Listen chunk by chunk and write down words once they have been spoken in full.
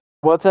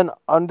What's an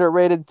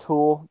underrated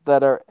tool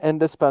that are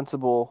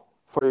indispensable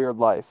for your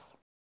life?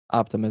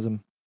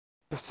 Optimism.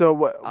 So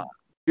what O-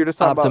 you're just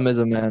talking about?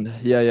 Optimism, man.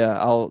 Yeah.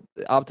 I'll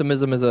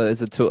optimism is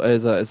a tool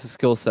is a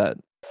skill set.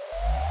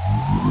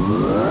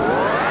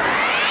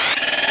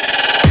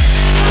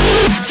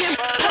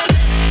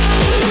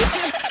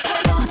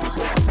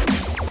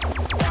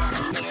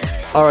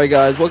 All right,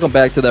 guys, welcome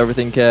back to the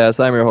Everything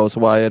Cast. I'm your host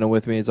Wyatt, and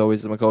with me, as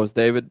always, is my co-host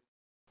David.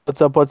 What's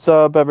up? What's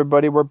up,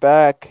 everybody? We're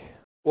back.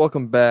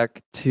 Welcome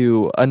back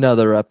to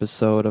another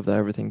episode of the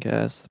Everything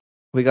Cast.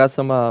 We got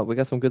some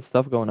good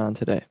stuff going on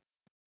today,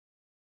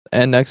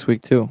 and next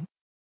week too.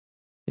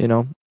 You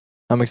know,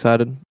 I'm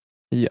excited.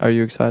 Are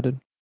you excited?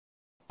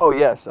 Oh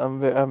yes, I'm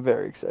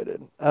very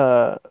excited.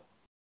 A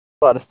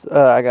lot of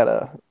I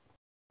got some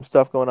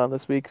stuff going on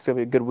this week. It's gonna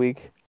be a good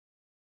week.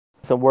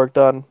 Some work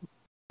done.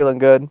 Feeling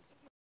good.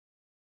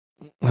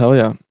 Hell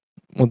yeah.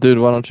 Well, dude,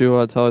 why don't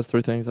you tell us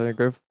three things that you're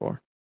grateful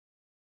for?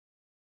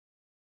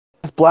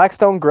 This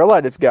Blackstone grill I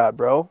just got,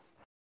 bro.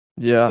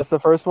 Yeah, That's the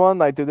first one.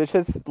 Like, dude, this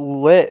shit's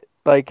lit.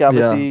 Like, yeah.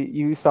 obviously,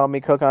 you saw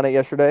me cook on it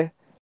yesterday.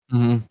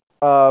 Mm-hmm.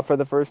 For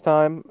the first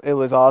time, it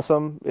was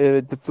awesome.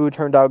 The food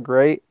turned out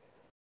great.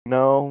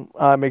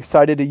 I'm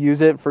excited to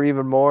use it for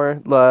even more,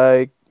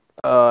 like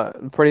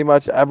pretty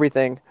much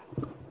everything.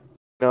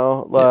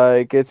 Yeah,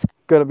 Like it's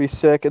gonna be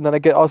sick, and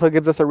then also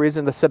gives us a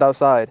reason to sit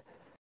outside.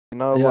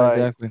 yeah, Like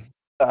exactly.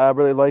 I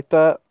really like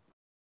that.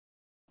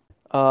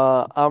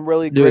 I'm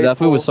really Dude, that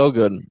food was grateful. so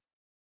good.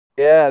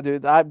 Yeah,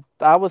 dude,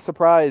 I was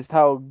surprised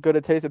how good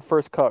it tasted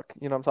first cook.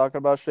 You know what I'm talking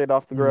about, straight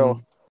off the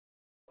grill.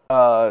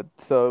 Mm-hmm.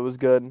 So it was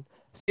good.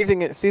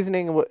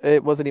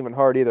 It wasn't even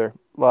hard either.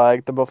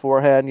 Like the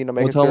beforehand, Well,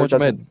 making tell them sure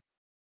it what you doesn't. made.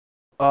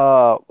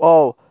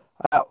 Oh,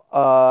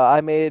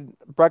 I made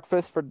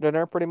breakfast for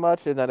dinner pretty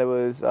much, and then it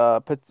was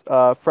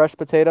fresh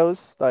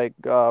potatoes, like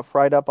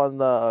fried up on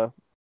the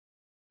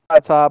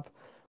flat top,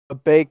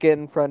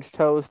 bacon, French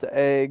toast,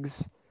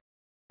 eggs,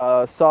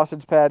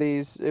 sausage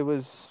patties. It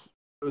was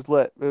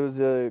lit. Yeah, It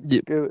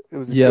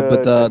was a yeah,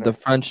 but good the dinner.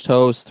 French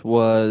toast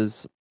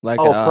was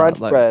Oh, French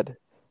like bread.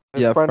 It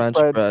was yeah, French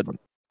bread, French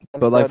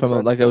but like bread, and from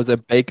French like it was a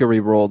toast. bakery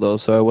roll though,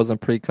 so it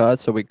wasn't pre-cut,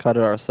 so we cut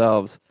it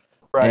ourselves.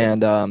 Right.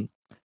 And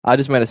I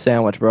just made a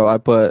sandwich, bro.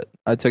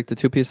 I took the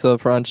two pieces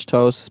of French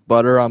toast,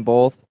 butter on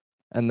both,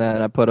 and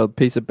then I put a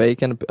piece of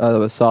bacon,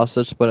 a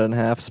sausage, split it in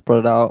half, spread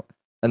it out,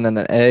 and then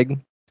an egg,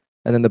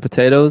 and then the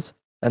potatoes,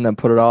 and then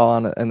put it all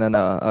on, and then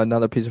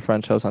another piece of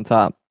French toast on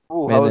top.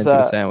 Ooh, how Made it was into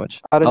a that?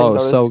 sandwich. I didn't Oh, even it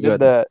was notice so you did good,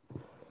 that.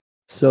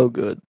 so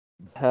good.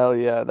 Hell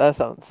yeah, that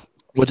sounds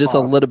With just a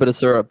awesome. little bit of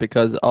syrup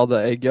because all the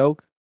egg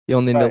yolk, you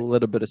only need a Right,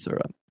 little bit of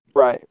syrup.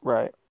 right.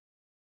 Yes,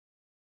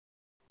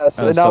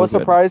 It was and I so was good.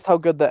 surprised how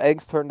good the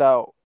eggs turned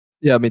out.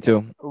 Yeah, me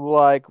too.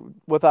 Like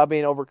without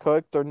being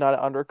overcooked or not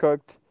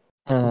undercooked,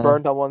 Uh,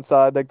 burnt on one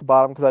side, like the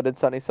bottom, because I did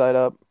sunny side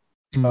up.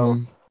 So,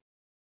 hmm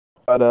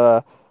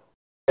but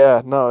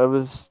yeah, no, it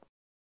was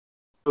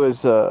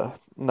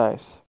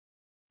nice.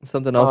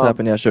 Something else Um,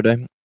 happened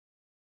yesterday.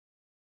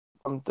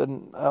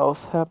 something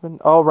else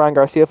happened. Oh, Ryan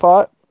Garcia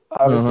fought.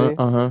 Uh-huh, Obviously,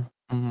 uh-huh.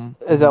 hmm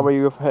is that what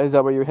you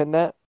were hitting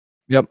at?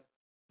 Yep.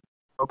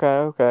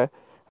 Okay.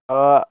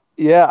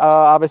 Yeah.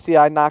 Obviously,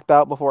 I knocked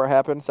out before it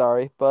happened.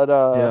 Sorry, but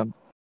Yeah.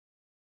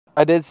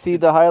 I did see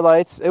the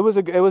highlights. It was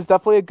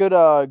definitely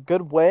a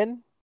good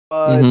win,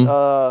 but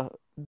Mm-hmm.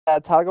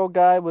 that Tago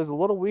guy was a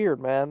little weird,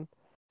 man.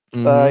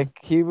 Mm-hmm. Like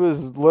he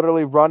was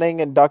literally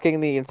running and ducking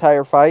the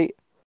entire fight.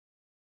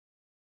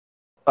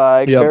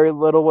 Like Yep. very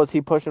little was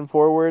he pushing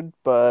forward,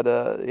 but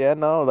yeah,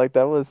 no, like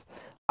that was.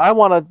 I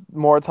want to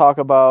more talk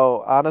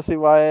about honestly,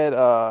 Wyatt,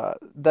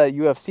 that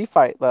UFC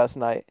fight last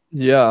night.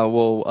 Yeah,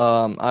 well,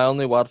 I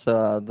only watched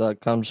the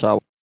cum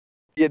shot.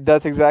 Yeah,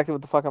 that's exactly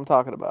what the fuck I'm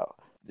talking about.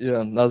 Yeah,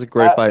 that was a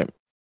great That fight.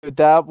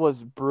 that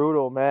was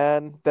brutal,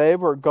 man. They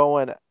were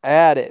going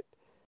at it.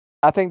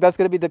 I think that's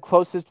gonna be the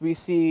closest we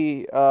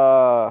see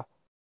Maiev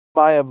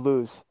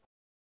lose.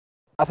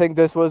 I think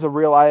this was a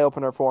real eye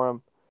opener for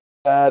him.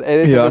 That it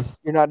isn't Yeah. just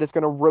you're not just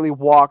gonna really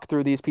walk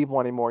through these people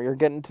anymore. You're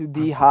getting to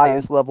the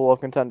highest level of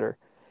contender.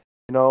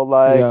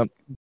 Like Yeah.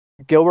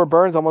 Gilbert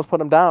Burns almost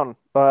put him down.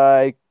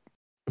 Like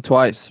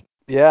Twice.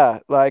 yeah,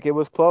 like it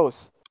was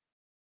close.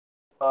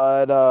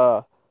 But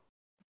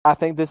I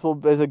think this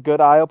will is a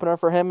good eye opener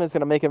for him. It's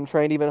gonna make him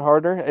train even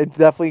harder. It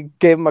definitely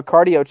gave him a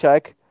cardio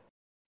check.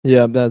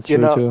 Yeah, that's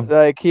true too.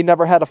 Like he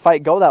never had a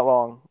fight go that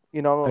long.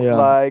 Yeah.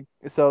 Like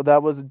so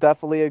that was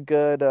definitely a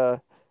good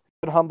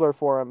humbler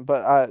for him.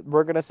 But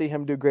we're gonna see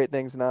him do great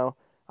things now.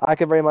 I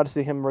can very much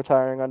see him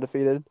retiring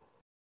undefeated.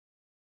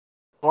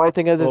 The only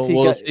thing is Well, he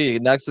we'll got see.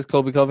 Next is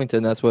Kobe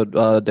Covington. That's what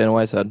Dana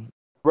White said.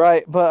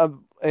 right, but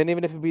and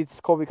even if he beats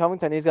Colby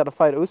Covington, he's got to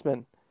fight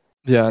Usman.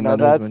 Yeah, You and know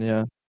then Usman,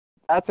 yeah.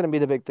 that's gonna be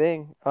the big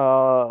thing.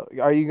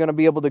 Are you gonna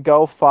be able to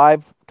go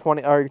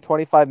 20 or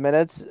 25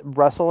 minutes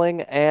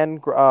wrestling and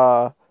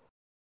what?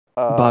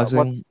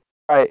 Boxing.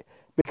 Right,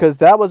 because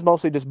that was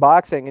mostly just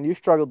boxing, and you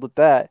struggled with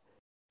that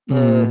for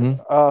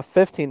Mm-hmm.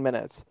 15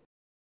 minutes.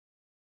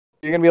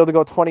 You're gonna be able to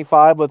go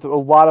 25 with a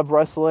lot of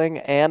wrestling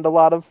and a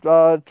lot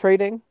of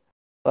trading.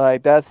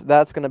 Like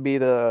that's gonna be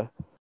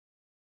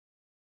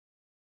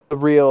the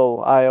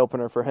real eye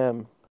opener for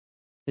him.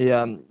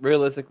 Yeah,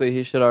 realistically,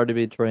 he should already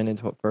be training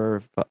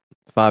for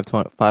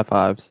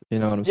 5.25s. You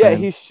know what I'm Yeah, saying?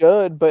 he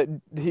should, but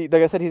like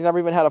I said, he's never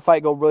even had a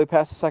fight go really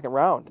past the second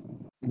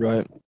round.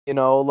 Right. You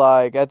know,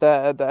 like at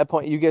that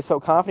point, you get so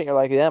confident, you're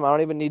like, damn, I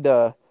don't even need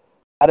to.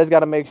 I just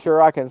got to make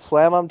sure I can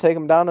slam him, take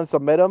him down, and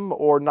submit him,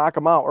 or knock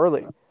him out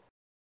early,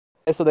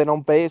 so they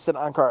don't base it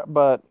on car.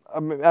 But I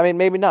mean,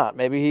 maybe not.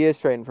 Maybe he is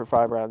training for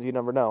 5 rounds. You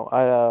never know.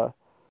 Uh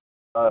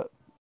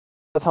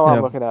that's how I'm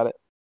Yeah. looking at it.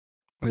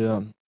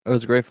 Yeah. It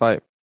was a great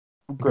fight.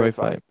 Great Great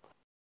fight.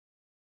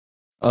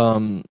 fight.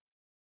 Um,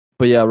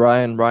 but yeah,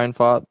 Ryan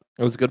fought.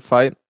 It was a good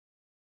fight.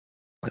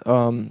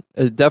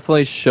 It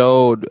definitely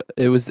showed.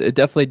 It was a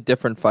definitely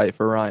different fight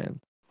for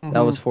Ryan. That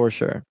Hmm. was for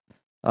sure.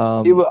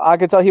 Um, I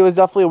could tell he was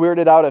definitely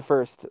weirded out at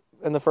first.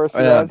 In the first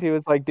few yeah, rounds, he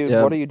was like, "Dude,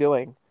 yeah, what are you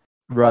doing?"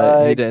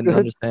 right. He Like, didn't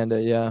understand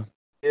it. Yeah,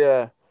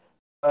 yeah.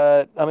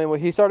 I mean, when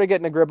he started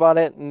getting a grip on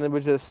it, and it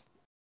was just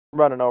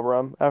running over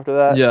him after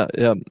that.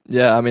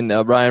 yeah. I mean,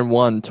 Ryan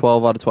won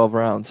 12 out of 12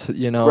 rounds.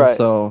 You know, Right.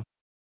 so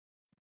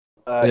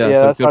yeah, Yeah,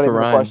 so that's good not for even a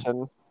Ryan.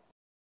 question.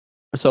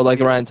 So like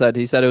Yeah. Ryan said,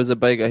 he said it was a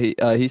big.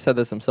 He said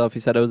this himself. He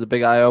said it was a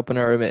big eye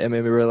opener. It made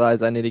me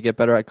realize I need to get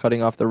better at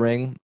cutting off the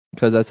ring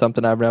because that's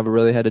something I've never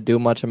really had to do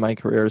much in my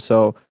career.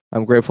 So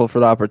I'm grateful for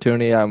the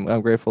opportunity.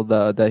 I'm grateful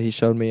that he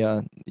showed me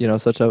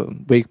such a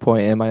weak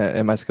point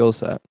in my skill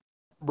set.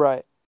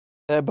 Right.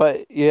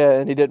 But yeah,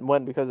 and he didn't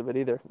win because of it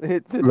either.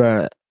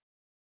 Right.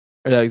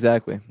 Yeah.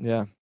 Exactly.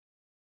 Yeah.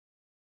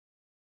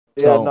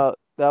 Yeah, So no,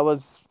 that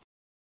was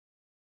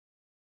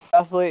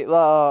definitely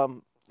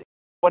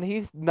when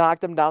he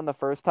knocked him down the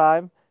first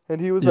time,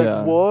 and he was like,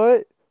 yeah. "What?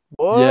 Yeah.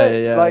 What?" Yeah.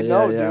 Yeah. Like, Yeah.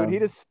 no, dude, Yeah. he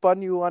just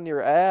spun you on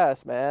your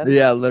ass, man.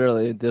 Yeah.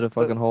 Literally did a Uh,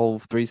 fucking whole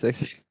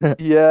 360.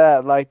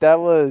 Yeah, like that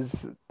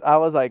was. I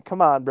was like,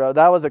 "Come on, bro,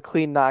 that was a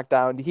clean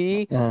knockdown."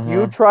 You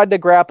Uh-huh. tried to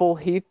grapple,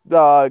 he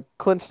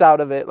clinched out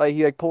of it, like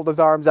he like pulled his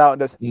arms out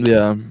and just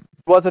Yeah.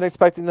 wasn't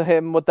expecting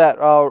him with that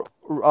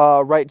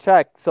right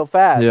check so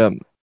fast. Yeah.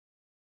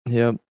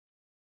 Yeah.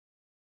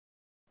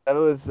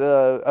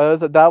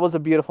 That was a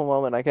beautiful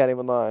moment. I can't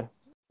even lie.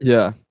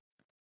 Yeah.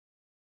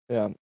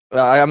 Yeah.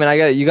 I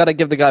mean, you got to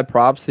give the guy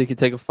props. He could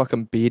take a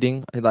fucking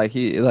beating.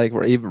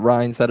 Even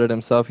Ryan said it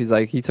himself. He's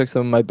like, he took some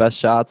of my best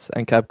shots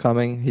and kept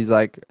coming. He's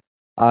like,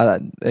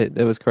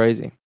 it was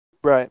crazy.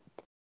 Right.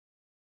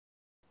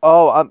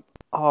 Oh,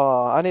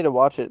 I need to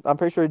watch it. I'm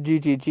pretty sure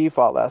GGG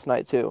fought last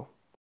night too.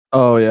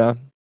 Oh yeah,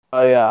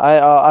 Oh yeah,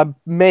 I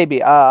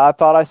maybe I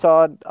thought I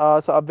saw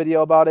a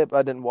video about it, but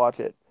I didn't watch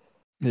it.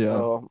 yeah.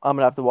 So I'm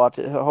gonna have to watch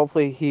it.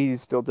 Hopefully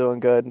he's still doing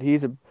good.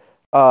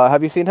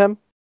 Have you seen him?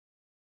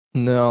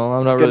 No,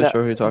 I'm not really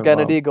sure who you're talking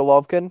about. Gennady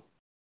Golovkin.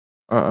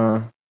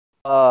 Uh-uh.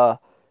 Uh,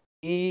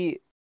 he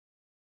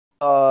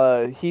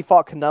he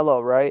fought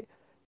Canelo, right?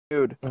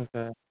 Dude,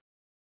 Okay.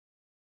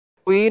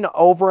 clean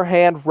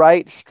overhand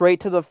right straight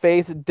to the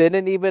face.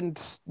 Didn't even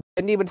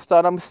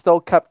stun him. Still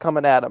kept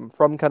coming at him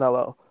from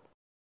Canelo.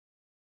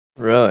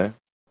 Really?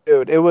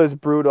 Dude, it was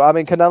brutal. I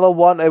mean, Canelo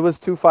won. It was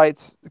two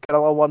fights.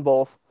 Canelo won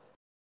both.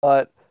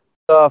 But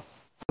I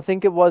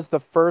think it was the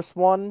first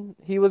one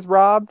he was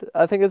robbed.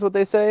 I think is what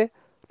they say.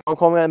 Don't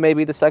quote me on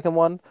maybe the second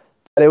one.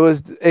 But he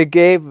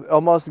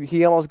almost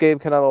gave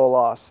Canelo a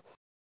loss.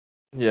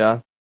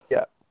 Yeah.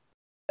 Yeah.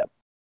 Yeah.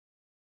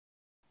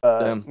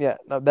 Damn. Yeah.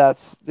 No,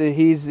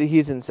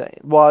 he's insane.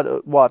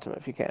 Watch him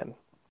if you can.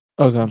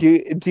 Okay. Hell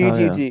yeah.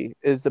 GGG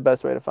is the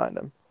best way to find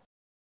him.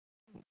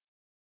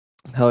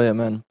 Hell yeah,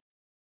 man.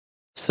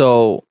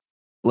 So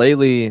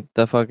lately,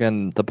 the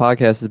podcast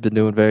has been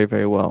doing very,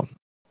 very well.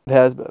 It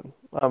has been.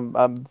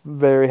 I'm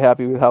very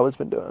happy with how it's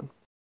been doing.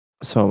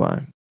 So am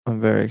I. I'm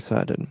very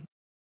excited.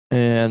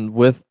 And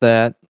with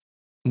that,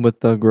 with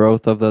the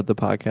growth of the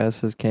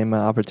podcast, has came an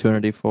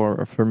opportunity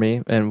for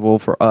me and well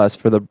for us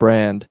for the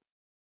brand,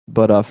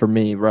 but for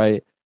me,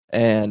 right?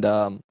 And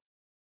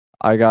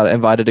I got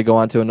invited to go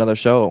on to another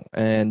show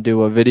and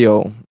do a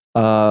video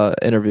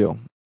interview,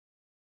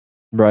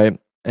 right?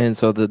 And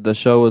so the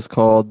show is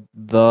called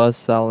the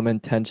Solomon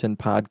Tension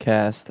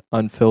Podcast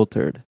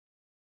Unfiltered.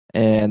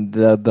 And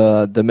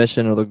the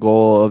mission or the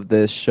goal of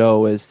this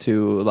show is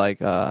to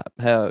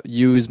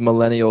use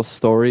millennial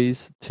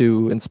stories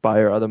to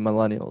inspire other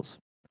millennials,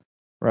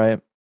 right?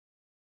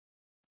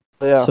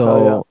 Yeah.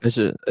 Hell yeah.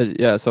 So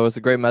yeah, so it's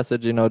a great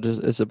message,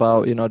 just it's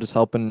about, just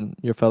helping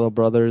your fellow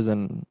brothers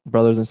and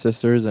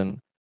sisters and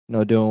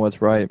doing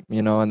what's right,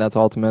 and that's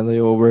ultimately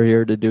what we're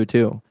here to do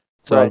too.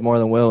 So I was Right. more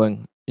than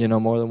willing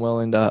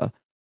to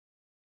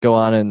go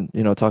on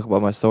and, talk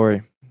about my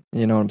story.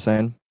 You know what I'm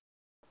saying?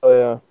 Oh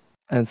yeah.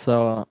 And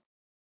so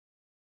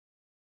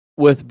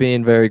with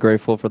being very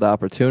grateful for the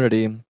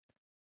opportunity,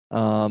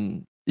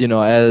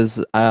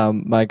 as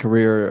my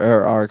career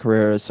or our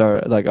career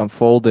started like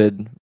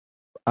unfolded,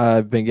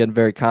 I've been getting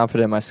very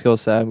confident in my skill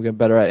set. I'm getting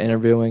better at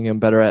interviewing and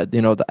better at,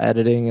 the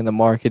editing and the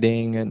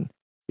marketing and,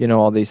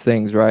 all these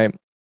things, right?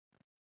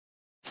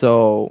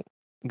 So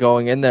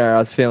going in there, I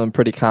was feeling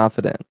pretty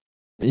confident,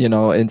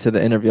 into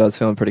the interview. I was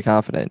feeling pretty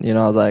confident.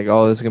 I was like,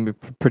 oh, this is going to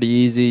be pretty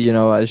easy.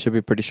 It should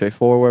be pretty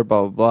straightforward,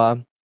 blah, blah,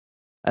 blah.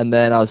 And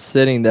then I was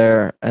sitting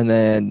there, and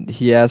then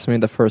he asked me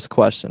the first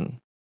question,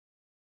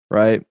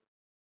 right?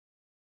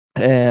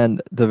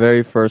 And the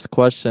very first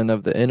question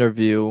of the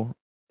interview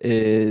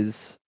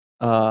is,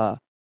 uh,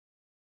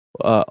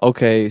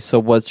 okay, so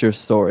what's your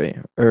story?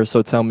 Or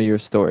so tell me your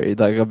story,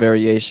 like a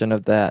variation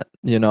of that,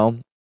 you know?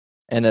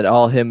 And it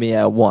all hit me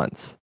at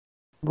once.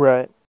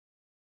 Right.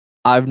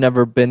 I've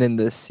never been in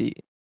this seat.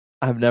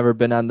 I've never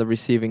been on the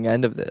receiving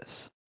end of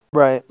this.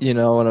 Right. You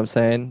know what I'm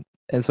saying?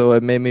 And so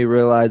it made me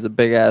realize a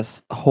big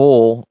ass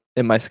hole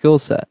in my skill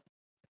set,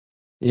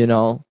 you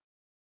know?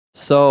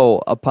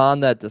 So upon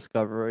that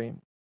discovery,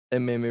 it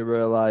made me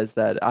realize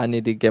that I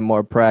need to get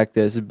more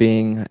practice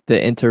being the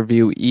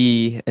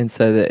interviewee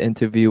instead of the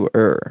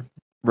interviewer,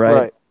 right?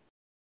 Right.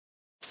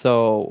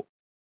 So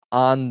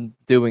on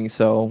doing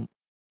so,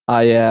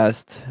 I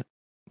asked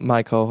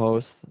my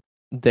co-host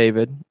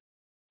David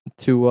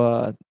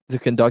to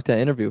conduct an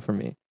interview for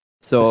me. Yes,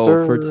 So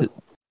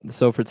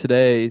sir. for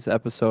today's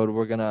episode,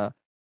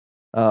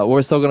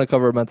 we're still gonna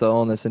cover mental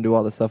illness and do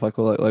all the stuff like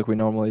we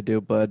normally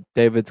do, but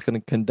David's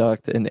gonna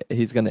conduct and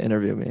he's gonna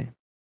interview me.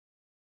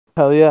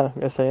 Hell yeah.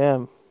 Yes, I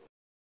am.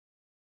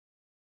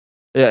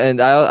 Yeah,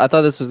 and I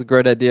thought this was a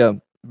great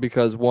idea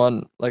because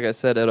one, like I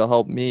said, it'll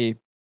help me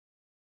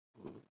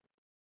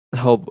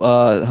help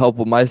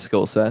with my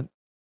skill set,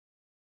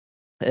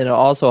 and it'll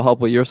also help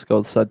with your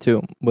skill set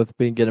too, with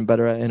being getting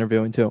better at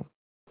interviewing too.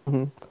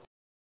 Hmm.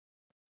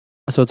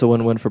 So it's a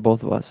win-win for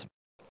both of us.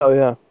 Oh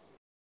yeah.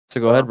 So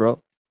go ahead, Uh, bro.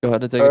 Go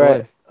ahead and take all it right.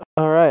 away.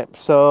 All right.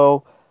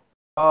 So,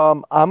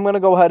 I'm gonna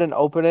go ahead and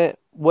open it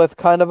with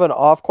kind of an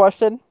off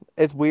question.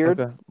 It's weird,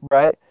 Okay.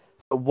 right?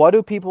 So what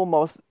do people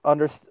most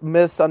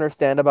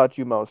misunderstand about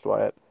you most,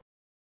 Wyatt?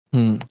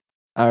 Hmm.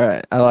 All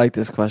right. I like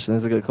this question.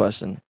 This is a good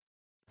question.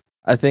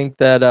 I think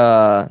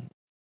that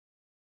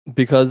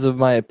because of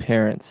my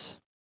appearance,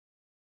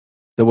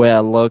 the way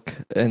I look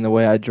and the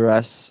way I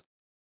dress,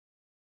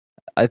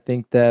 I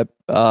think that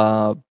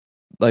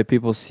like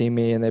people see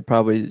me and they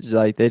probably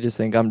like they just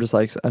think I'm just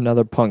like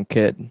another punk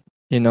kid,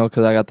 you know,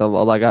 because I got the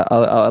like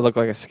I look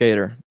like a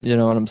skater, you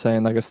know what I'm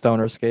saying, like a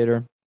stoner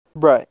skater,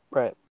 Right.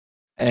 Right.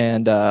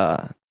 and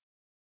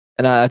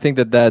I think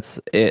that that's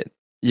it,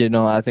 you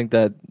know. I think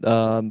that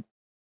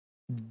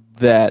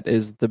that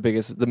is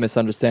the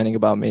misunderstanding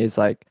about me is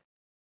like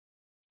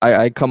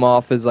I come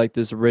off as like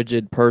this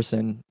rigid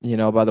person, you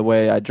know, by the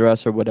way I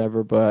dress or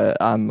whatever, but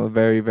I'm a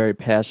very, very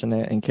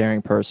passionate and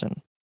caring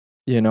person.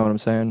 You know what I'm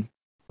saying?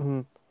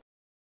 Hmm.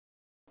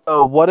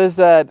 So what is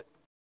that?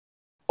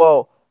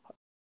 Well,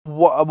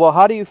 well,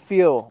 how do you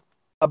feel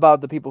about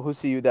the people who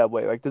see you that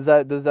way? Like, does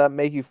that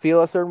make you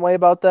feel a certain way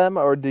about them,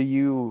 or do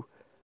you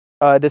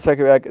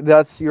disagree? Like,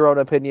 that's your own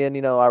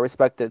opinion. I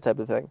respect it, type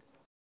of thing.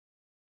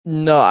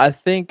 No, I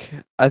think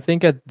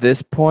at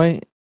this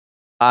point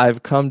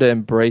I've come to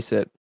embrace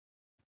it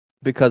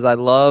because I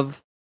don't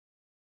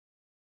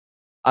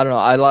know,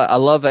 I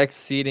love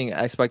exceeding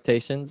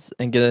expectations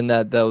and getting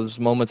those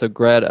moments of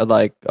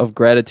of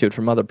gratitude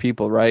from other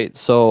people, right?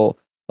 So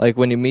like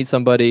when you meet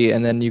somebody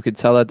and then you could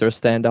tell that they're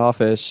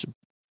standoffish,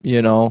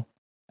 you know,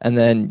 and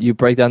then you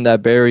break down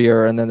that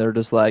barrier and then they're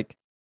just like,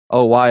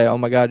 "Oh, why? Oh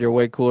my God, you're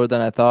way cooler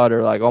than I thought,"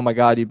 or like, "Oh my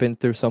God, you've been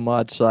through so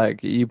much,"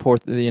 like you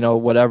you know,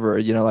 whatever,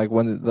 you know, like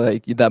when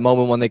like that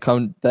moment when they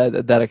come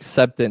that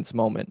acceptance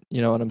moment,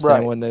 you know what I'm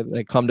saying? Right. When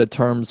they come to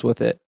terms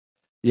with it,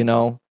 you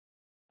know.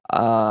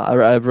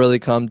 I've really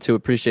come to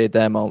appreciate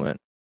that moment.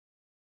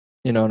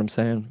 You know what I'm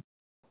saying?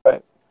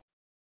 Right.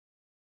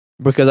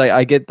 Because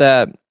I get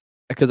that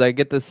because I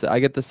get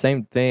the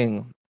same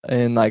thing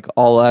in like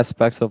all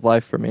aspects of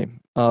life for me.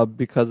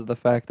 Because of the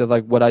fact that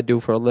like what I do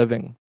for a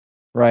living,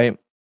 right?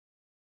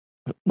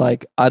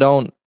 Like I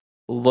don't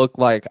look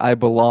like I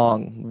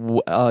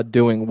belong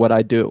doing what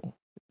I do.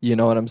 You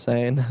know what I'm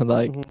saying?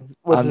 Like Hmm.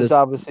 Which I'm is just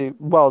obviously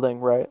welding,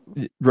 right?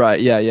 right,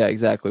 yeah, yeah,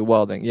 exactly.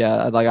 Welding.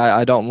 Yeah, like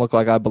I don't look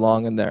like I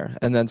belong in there.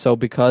 And then so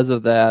because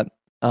of that,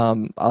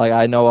 like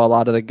I know a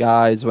lot of the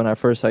guys when I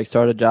first like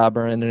started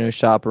jobbing in a new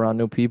shop around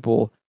new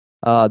people,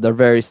 they're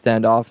very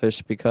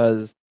standoffish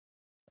because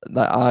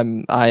I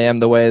am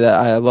the way that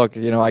I look,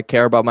 you know, I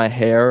care about my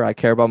hair, I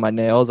care about my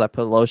nails, I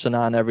put lotion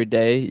on every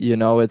day, you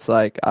know, it's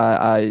like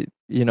I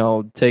you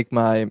know, take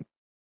my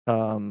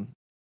um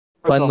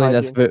Personal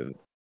cleanliness hygiene.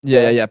 yeah,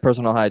 yeah, Yeah. yeah,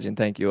 personal hygiene,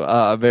 thank you,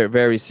 very,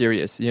 very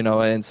serious, you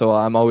know, and so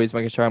I'm always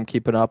making sure I'm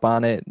keeping up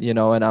on it, you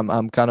know, and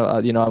I'm kind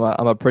of you know,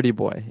 I'm a pretty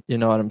boy, you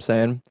know what I'm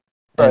saying,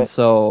 and Right.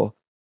 so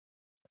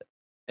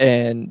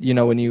and you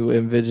know when you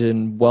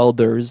envision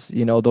welders,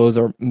 you know those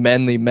are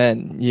manly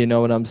men, you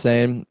know what I'm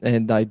saying,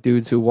 and like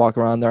dudes who walk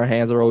around their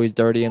hands are always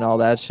dirty and all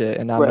that shit,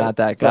 and I'm Right. not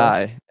that So.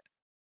 guy,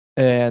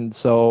 and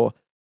so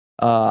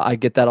I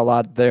get that a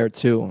lot there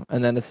too.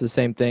 And then it's the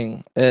same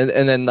thing. And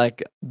then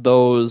like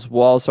those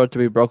walls start to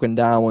be broken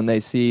down when they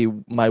see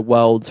my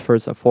welds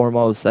first and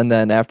foremost. And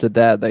then after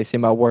that they see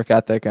my work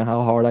ethic and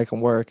how hard I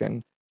can work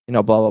and you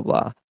know, blah blah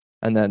blah.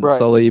 And then Right.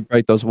 slowly you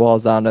break those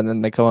walls down and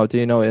then they come up to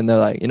you know and they're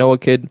like, you know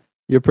what kid,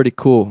 you're pretty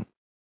cool.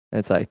 And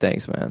it's like,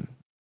 thanks, man.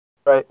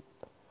 Right.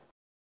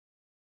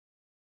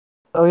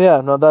 Oh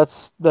yeah. No,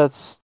 that's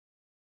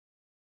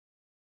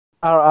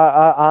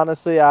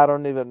Honestly, I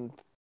don't even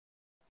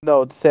know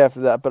what to say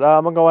after that. But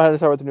I'm gonna go ahead and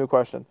start with the new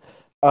question.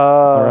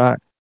 All Uh, right.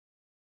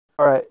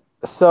 all right.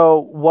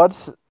 So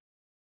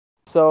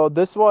so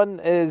this one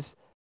is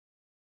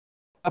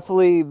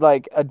definitely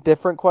like a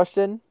different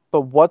question.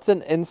 But what's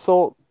an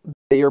insult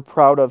that you're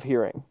proud of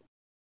hearing?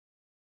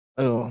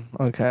 Oh,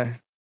 okay.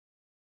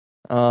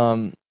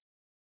 Um,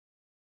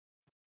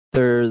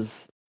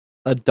 there's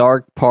a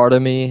dark part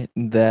of me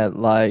that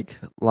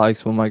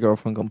likes when my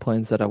girlfriend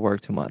complains that I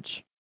work too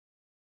much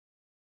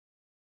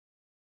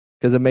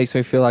because it makes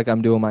me feel like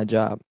I'm doing my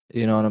job.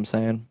 You know what I'm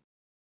saying?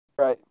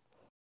 Right.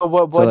 But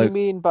what So do you like,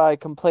 mean by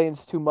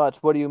complains too much?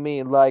 What do you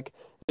mean? Like,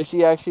 is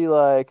she actually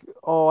like,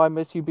 oh, I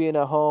miss you being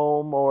at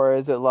home, or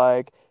is it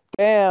like,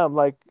 damn,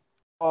 like,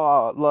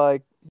 oh,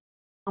 like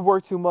you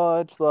work too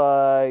much, it's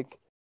like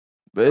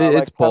kind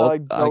of both.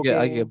 like I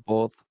joking? get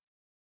both.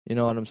 You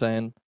know what I'm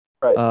saying?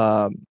 Right.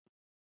 Um,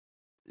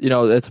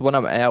 it's when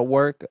I'm at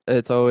work,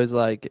 it's always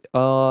like,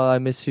 oh, I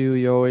miss you.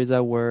 You're always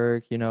at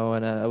work, and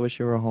I wish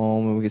you were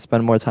home and we could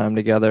spend more time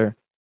together.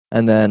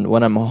 And then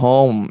when I'm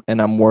home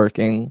and I'm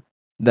working,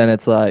 then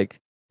it's like,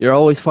 you're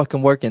always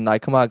fucking working.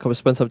 Like, come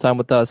spend some time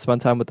with us,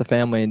 spend time with the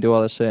family and do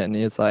all this shit. And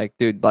it's like,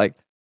 dude, like,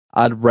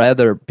 I'd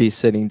rather be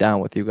sitting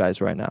down with you guys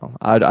right now.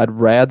 I'd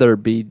rather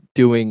be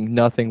doing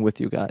nothing with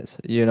you guys.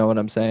 You know what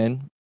I'm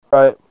saying?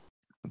 Right.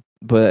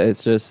 But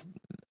it's just,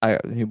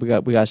 we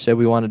got shit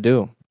we want to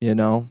do.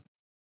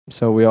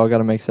 So we all got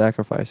to make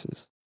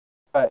sacrifices.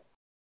 Right.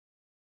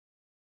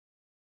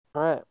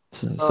 All right.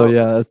 So So,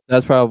 yeah,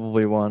 that's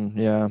probably one.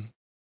 Yeah.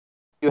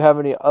 do you have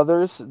any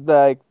others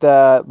that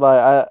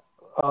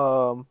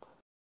are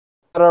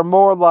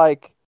more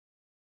like?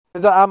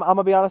 Because I'm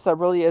gonna be honest, that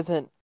really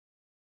isn't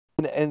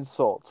an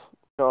insult. You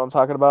know what I'm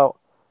talking about?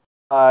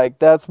 Like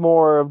that's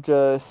more of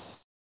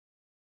just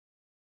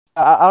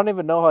I don't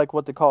even know like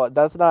what to call it.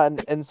 That's not an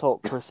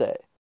insult per se.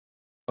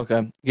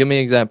 Okay. Give me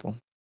an example.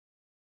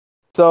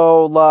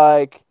 So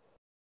like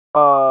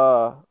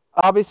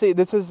obviously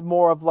this is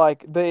more of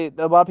like a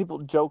lot of people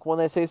joke when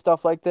they say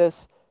stuff like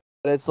this.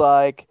 And it's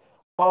like,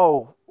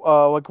 oh,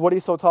 like what are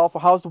you so tall for?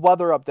 How's the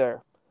weather up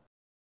there?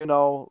 You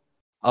know,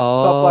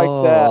 stuff like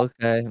Oh, that.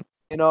 okay.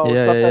 You know,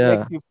 Yeah, stuff yeah, that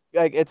makes yeah. you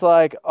like it's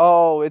like,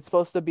 oh, it's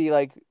supposed to be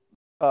like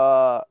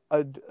a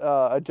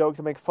joke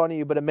to make fun of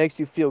you, but it makes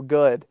you feel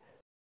good.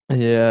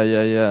 Yeah,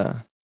 yeah, yeah.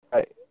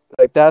 Right.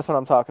 Like that's what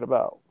I'm talking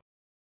about.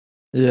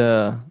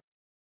 Yeah.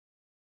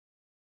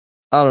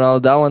 I don't know.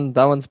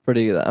 That one's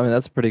pretty. I mean,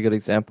 that's a pretty good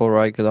example,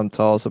 right? Because I'm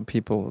tall, so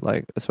people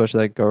like,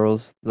 especially like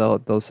girls,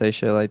 they'll say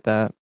shit like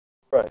that.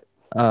 Right.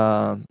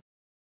 Um,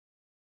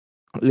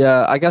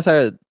 yeah. I guess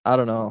I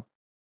don't know.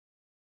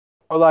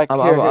 Or like here,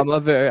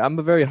 I'm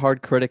a very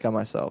hard critic on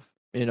myself.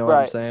 You know what I'm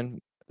right.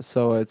 saying?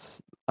 So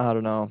it's I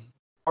don't know.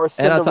 Or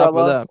And on top of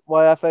Cinderella. that,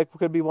 Why I think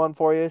could be one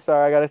for you.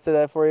 Sorry, I gotta say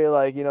that for you.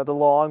 Like, the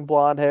long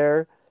blonde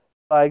hair,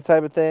 like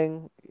type of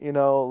thing.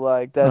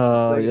 Like that's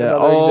oh like yeah.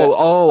 another example.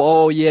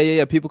 Oh yeah, yeah,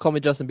 yeah. People call me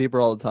Justin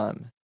Bieber all the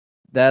time.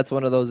 That's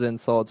one of those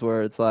insults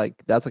where it's like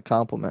that's a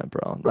compliment,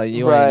 bro. Like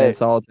you ain't Right,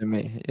 insulting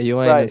me.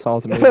 You ain't right.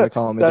 insulting me by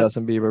calling me That's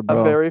Justin Bieber, a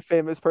bro. very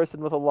famous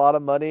person with a lot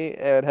of money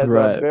and has a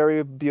Right.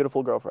 very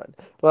beautiful girlfriend.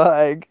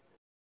 Like,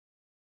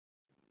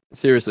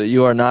 Seriously,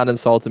 you are not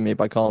insulting me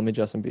by calling me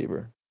Justin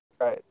Bieber.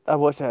 right. I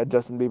wish I had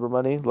Justin Bieber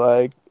money.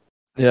 Like,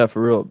 Yeah,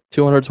 for real.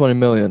 220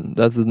 million.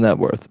 That's his net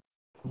worth.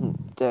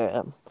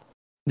 damn.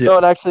 Yeah. No,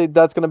 and actually,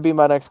 that's gonna be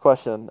my next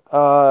question.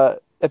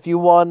 If you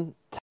won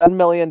 $10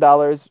 million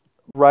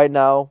right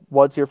now,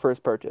 what's your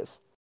first purchase?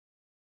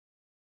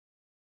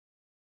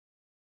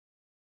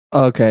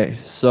 Okay,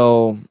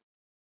 so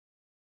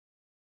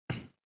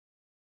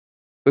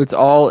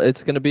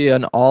it's gonna be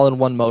an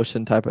all-in-one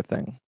motion type of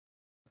thing.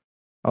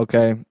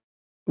 Okay.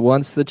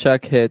 Once the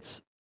check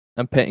hits,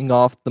 I'm paying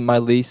off my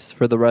lease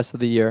for the rest of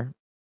the year.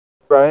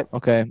 Right.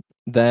 Okay.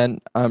 Then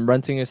I'm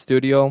renting a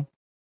studio,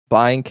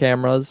 buying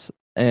cameras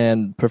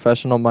and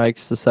professional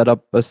mics to set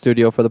up a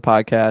studio for the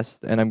podcast,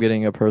 and I'm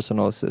getting a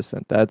personal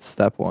assistant. That's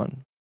step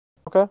one.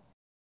 Okay.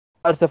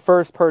 That's the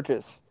first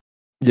purchase.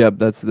 Yep,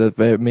 that's the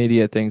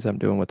immediate things I'm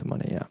doing with the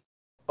money. Yeah.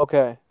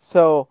 Okay.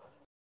 So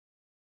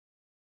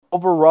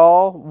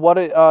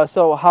overall,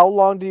 so how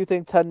long do you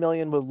think 10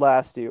 million would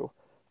last you?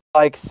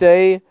 Like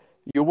say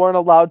you weren't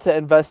allowed to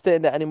invest it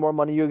into any more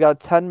money. You got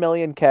 10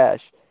 million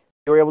cash.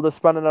 You were able to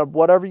spend it on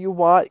whatever you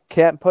want.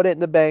 Can't put it in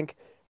the bank.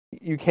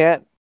 You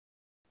can't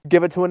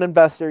give it to an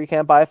investor. You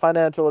can't buy a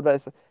financial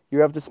advisor. You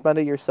have to spend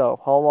it yourself.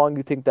 How long do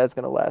you think that's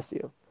going to last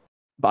you?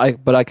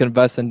 But I can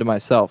invest into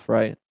myself,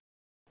 right?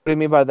 What do you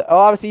mean by that? Oh,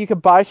 obviously you can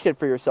buy shit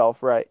for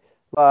yourself, right?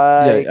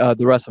 Yeah, Like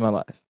the rest of my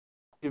life.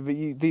 if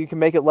you can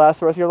make it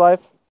last the rest of your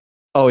life.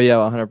 Oh yeah,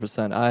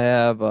 100%. I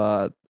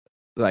have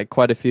like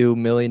quite a few $1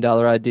 million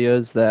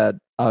ideas that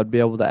I would be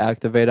able to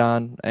activate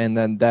on, and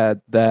then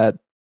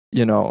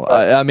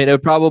Right, I mean it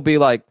would probably be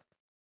like,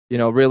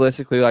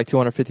 realistically like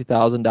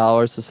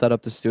 $250,000 to set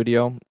up the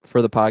studio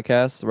for the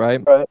podcast,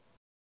 right? right,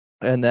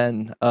 And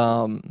then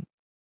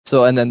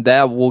and then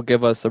that will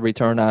give us a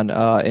return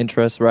on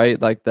interest, right?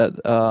 Like that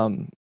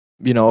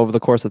over the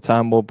course of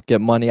time we'll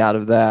get money out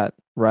of that,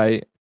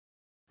 right?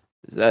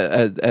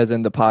 as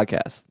in the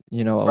podcast.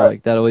 You know, Right.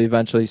 like that'll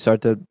eventually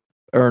start to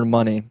earn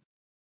money.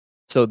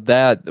 So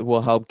that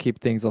will help keep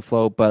things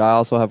afloat. But I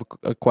also have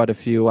quite a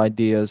few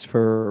ideas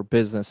for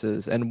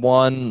businesses, and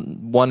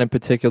one in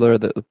particular,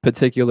 the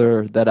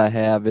particular that I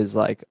have is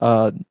like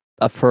a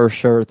for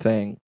sure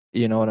thing.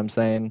 You know what I'm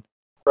saying?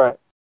 Right.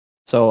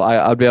 So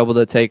I'd be able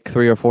to take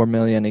 3 or 4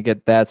 million and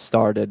get that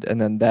started, and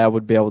then that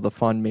would be able to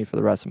fund me for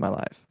the rest of my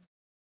life.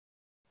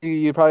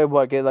 You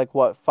probably get like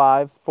what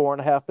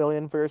 4.5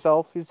 million for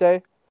yourself, you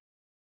say,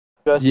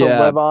 just to Yeah,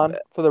 live on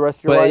for the rest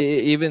of your but life.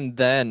 even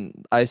then,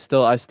 I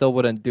still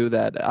wouldn't do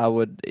that. I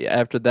would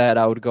after that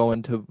I would go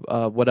into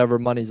whatever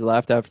money's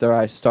left after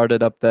I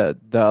started up the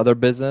other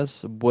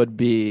business would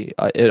be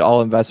it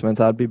all investments.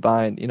 I'd be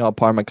buying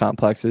apartment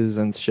complexes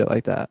and shit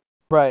like that.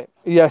 Right.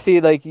 Yeah. See,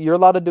 like you're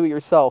allowed to do it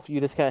yourself. You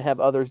just can't have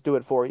others do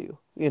it for you.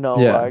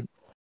 Yeah, Like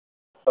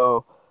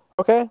so.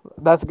 Okay,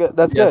 that's good.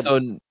 That's yeah. good.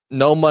 So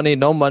no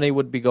money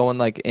would be going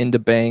like into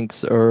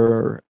banks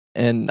or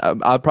and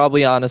I'd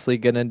probably honestly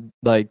get in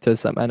like to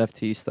some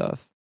NFT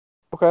stuff.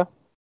 Okay.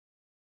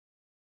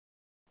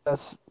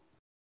 That's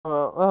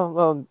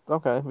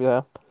okay.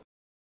 Yeah.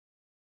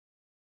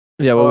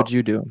 Yeah, what Well, would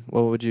you do?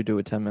 What would you do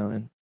with 10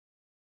 million?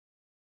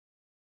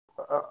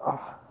 uh,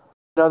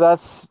 no,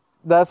 that's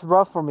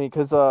rough for me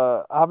because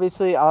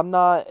obviously I'm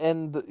not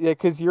in the, yeah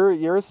because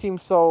yours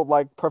seems so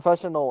like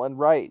professional and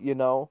right,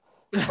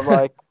 but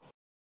like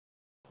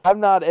I'm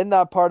not in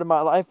that part of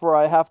my life where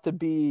I have to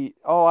be,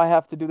 oh, I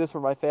have to do this for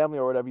my family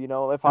or whatever,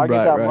 If I get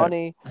Right, that right.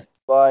 money,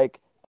 like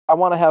I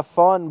want to have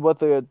fun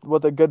with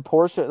a good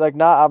portion, like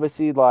not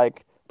obviously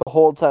like the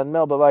whole 10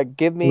 mil, but like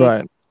give me,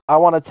 Right. I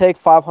want to take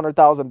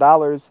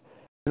 $500,000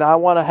 and I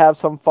want to have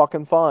some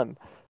fucking fun.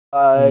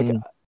 Like Mm-hmm.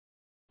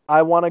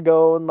 I want to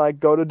go and like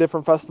go to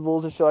different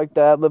festivals and shit like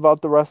that, live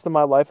out the rest of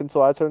my life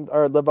until I turn,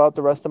 or live out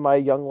the rest of my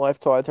young life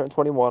till I turn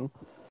 21.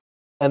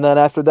 And then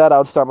after that, I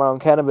would start my own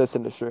cannabis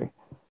industry.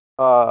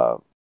 Uh,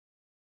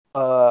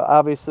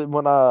 Obviously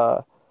when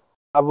I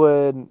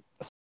would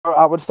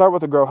I would start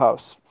with a grow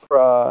house.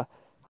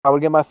 I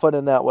would get my foot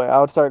in that way. I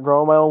would start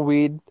growing my own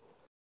weed,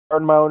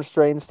 starting my own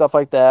strains, stuff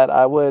like that.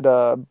 I want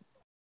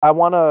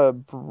to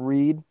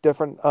breed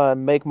different,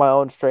 make my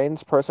own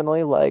strains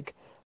personally, like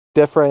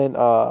different.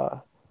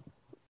 I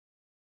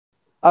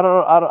don't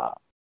know.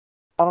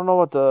 I don't know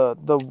what the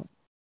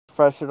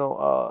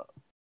professional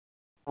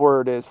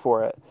word is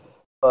for it,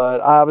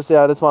 but obviously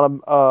I just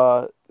want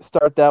to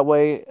start that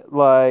way,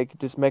 like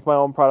just make my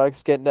own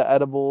products, get into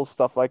edibles,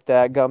 stuff like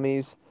that,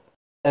 gummies,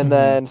 and Mm-hmm.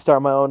 then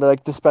start my own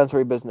like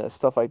dispensary business,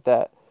 stuff like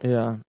that.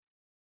 Yeah.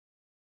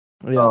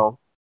 Yeah. So,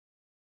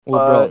 Well, but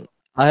bro,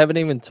 I haven't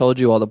even told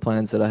you all the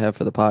plans that I have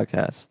for the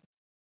podcast.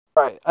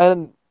 right,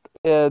 and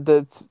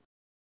that's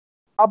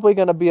probably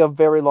gonna be a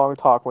very long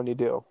talk when you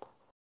do.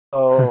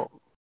 So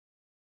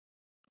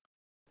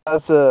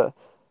that's a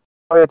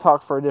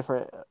talk for a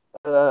different.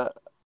 Uh,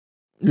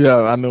 Yeah,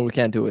 I mean we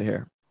can't do it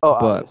here, oh,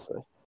 but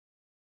obviously,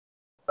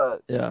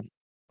 but yeah.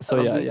 So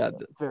that'll yeah, be yeah, a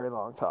very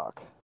long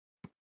talk.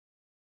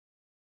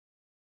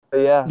 But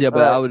yeah, yeah. all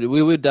But right.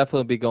 we would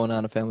definitely be going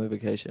on a family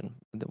vacation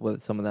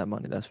with some of that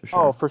money. That's for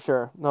Oh, sure. for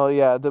sure. No,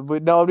 yeah,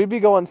 no, we'd be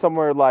going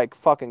somewhere like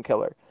fucking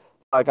killer.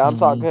 Like I'm Mm-hmm.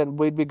 talking,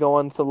 we'd be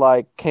going to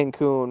like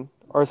Cancun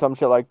or some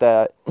shit like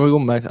that. We're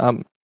going Mex.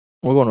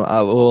 We're going.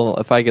 Well,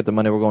 if I get the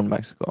money, we're going to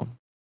Mexico.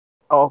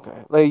 Oh,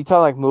 okay. Like you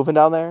talking like moving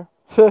down there?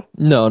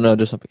 No, no,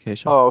 just on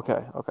vacation. Oh,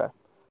 okay, okay.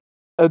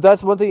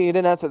 That's one thing you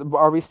didn't answer.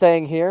 Are we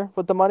staying here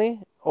with the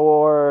money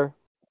or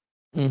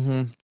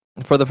Mm-hmm.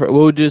 We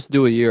would just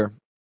do a year.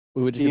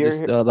 We would just get this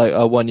here? like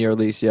a 1 year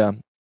lease. Yeah,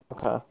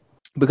 Okay.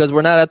 because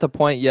we're not at the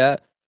point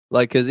yet.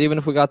 Like, because even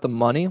if we got the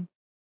money,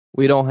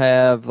 we don't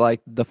have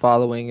like the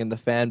following and the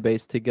fan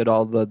base to get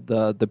all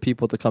the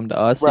people to come to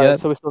us Right. yet.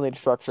 So we still need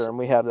structure, and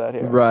we have that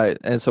here. Right.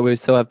 And so we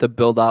still have to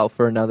build out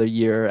for another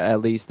year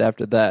at least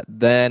after that.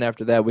 Then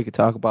after that we could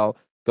talk about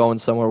going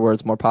somewhere where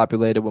it's more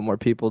populated with more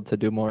people to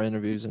do more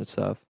interviews and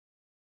stuff.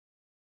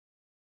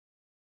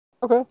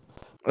 Okay.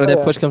 And Oh if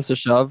yeah. push comes to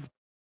shove,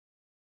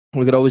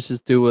 we could always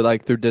just do it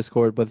like through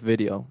Discord with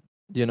video.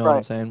 You know what I'm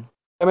Right. saying?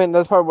 I mean,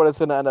 that's probably what it's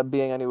gonna end up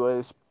being,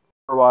 anyways,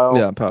 for a while.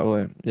 Yeah,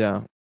 probably.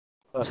 Yeah.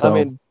 But I So,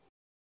 mean,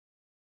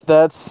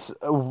 that's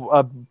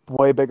a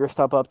way bigger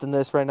step up than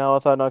this right now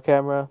without no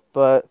camera.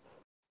 But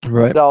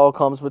right. it all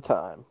comes with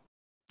time.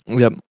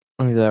 Yep.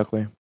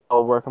 Exactly.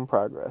 All work in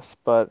progress.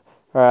 But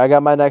all right, I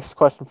got my next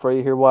question for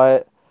you here,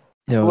 Wyatt.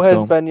 Yeah, Who let's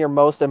has go. been your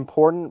most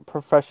important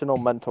professional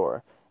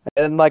mentor?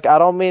 And like, I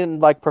don't mean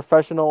like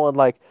professional and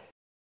like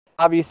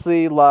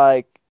obviously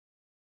like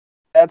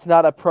that's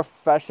not a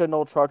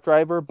professional truck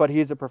driver, but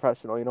he's a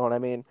professional. You know what I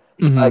mean?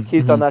 Like Mhm.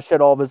 he's done Mhm. that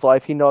shit all of his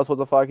life. He knows what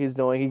the fuck he's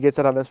doing. He gets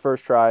it on his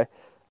first try.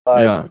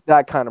 Like Yeah.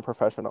 that kind of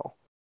professional.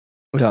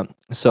 Yeah.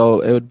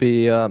 So it would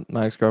be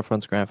my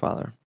ex-girlfriend's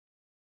grandfather.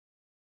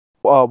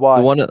 The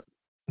Why? one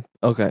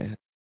okay.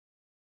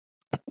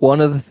 One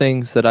of the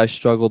things that I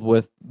struggled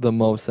with the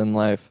most in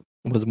life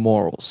was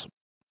morals.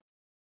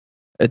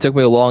 It took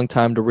me a long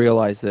time to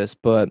realize this,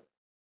 but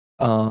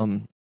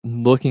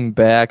looking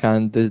back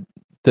on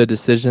the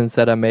decisions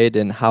that I made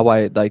and how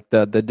I like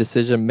the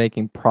decision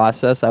making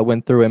process I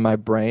went through in my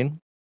brain,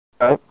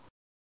 Right.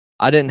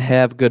 I didn't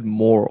have good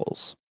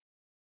morals.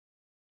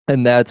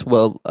 And that's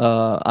what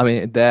I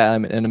mean that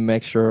I'm in a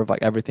mixture of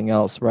like everything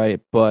else, right?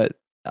 But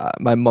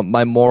my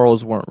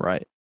morals weren't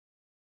right.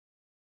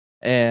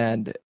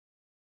 And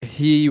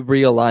he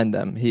realigned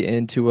them he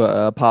into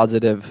a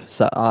positive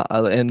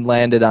and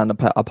landed on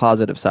a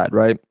positive side,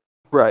 right?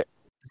 Right.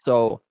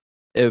 So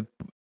if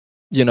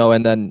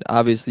and then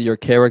obviously your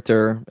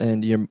character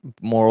and your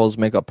morals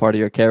make up part of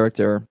your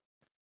character,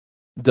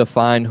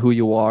 define who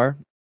you are.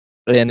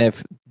 And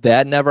if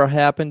that never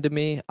happened to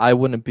me, I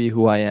wouldn't be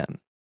who I am.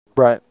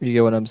 Right. You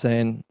get what I'm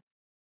saying?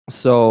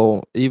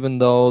 So even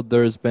though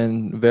there's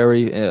been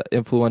very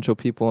influential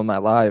people in my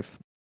life,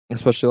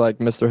 especially like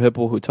Mr.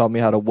 Hipple, who taught me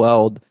how to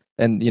weld,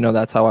 and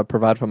that's how I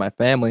provide for my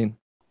family,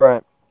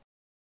 Right.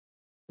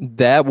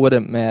 that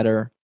wouldn't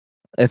matter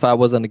if I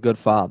wasn't a good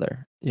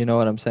father. You know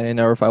what I'm saying?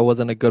 Or if I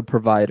wasn't a good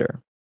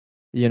provider.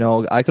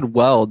 I could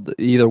weld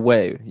either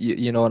way.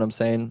 You know what I'm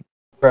saying?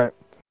 Right.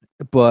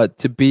 But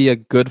to be a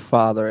good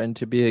father and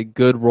to be a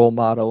good role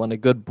model and a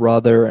good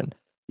brother, and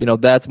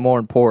that's more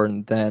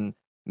important than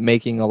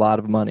making a lot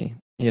of money.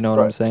 You know what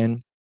I'm Right.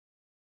 saying?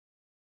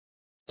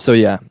 So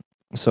yeah.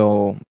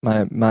 So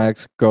my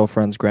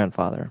ex-girlfriend's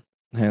grandfather,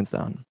 hands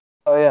down.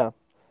 Oh yeah.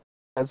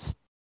 That's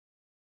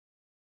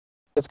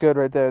that's good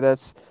right there.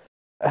 That's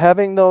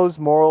having those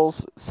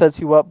morals sets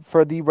you up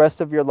for the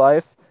rest of your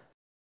life,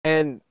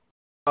 and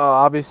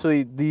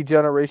obviously the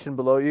generation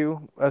below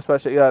you,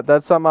 especially. Yeah,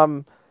 that's something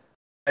I'm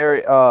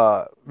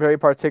very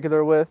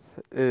particular with.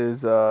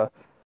 Is more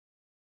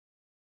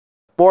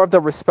of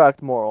the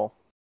respect moral,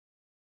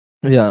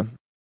 Yeah. Yeah.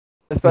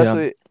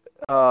 especially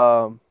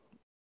um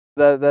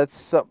that's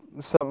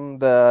something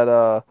that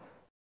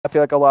I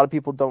feel like a lot of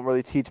people don't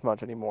really teach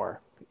much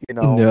anymore. You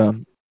know, Yeah.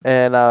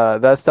 and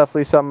that's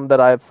definitely something that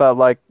I felt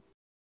like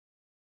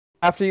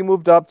after you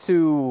moved up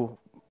to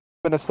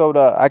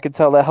Minnesota, I could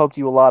tell that helped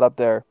you a lot up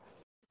there.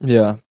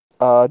 Yeah.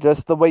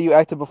 Just the way you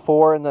acted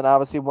before, and then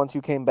obviously once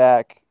you came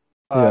back,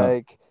 Yeah.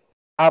 like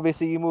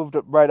obviously you moved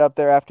right up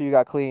there after you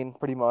got clean,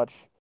 pretty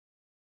much.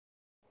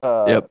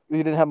 Yep. We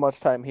didn't have much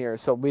time here,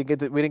 so we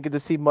didn't get to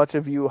see much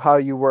of you how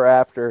you were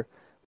after.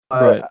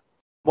 Right.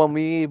 When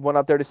we went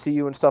up there to see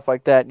you and stuff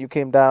like that, and you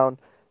came down,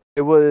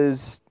 it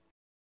was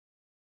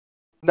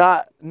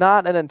not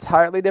an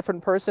entirely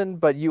different person,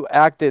 but you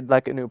acted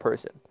like a new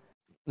person.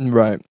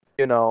 Right.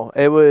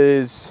 It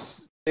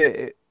was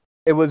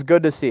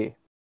good to see.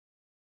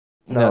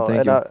 Yeah, thank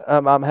And you.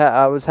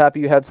 I was happy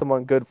you had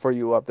someone good for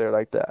you up there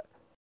like that.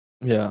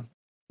 Yeah.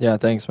 Yeah,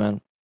 thanks,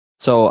 man.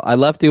 So I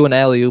left you an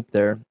alley oop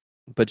there,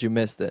 but you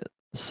missed it.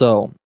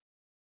 So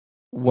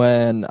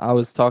when I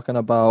was talking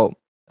about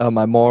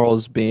my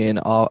morals being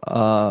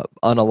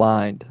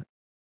unaligned,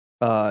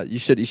 you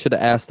should have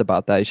asked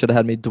about that. You should have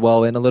had me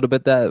dwell in a little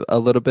bit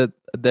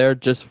there,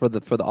 just for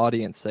the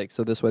audience sake,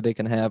 so this way they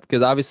can have,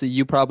 because obviously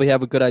you probably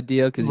have a good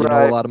idea because you know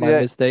a Right. lot of my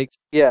Yeah. mistakes.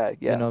 Yeah. You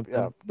Yeah. know what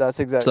I'm Yeah.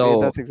 saying? So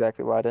That's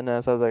exactly why I didn't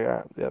ask. I was like, all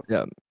right, yep.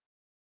 yeah.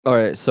 All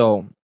right.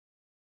 So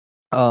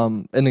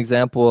an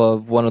example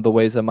of one of the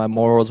ways that my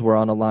morals were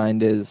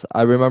unaligned is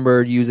I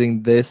remember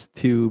using this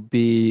to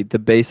be the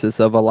basis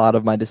of a lot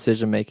of my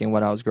decision making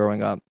when I was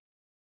growing up.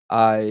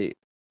 I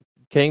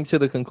came to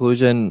the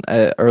conclusion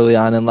early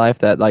on in life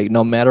that like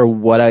no matter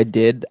what I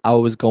did, I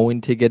was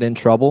going to get in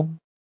trouble.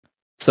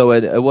 So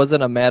it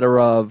wasn't a matter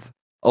of,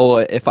 oh,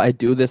 if I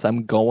do this,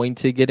 I'm going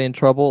to get in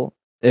trouble.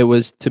 It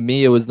was, to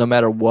me, it was no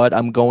matter what,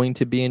 I'm going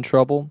to be in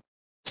trouble.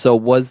 So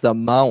was the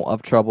amount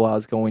of trouble I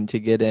was going to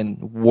get in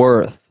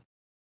worth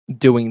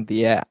doing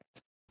the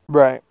act?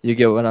 Right. You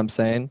get what I'm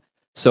saying?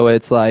 So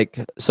it's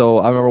like, so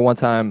I remember one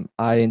time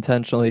I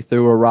intentionally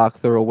threw a rock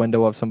through a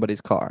window of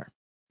somebody's car.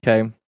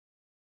 Okay.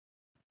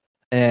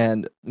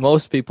 And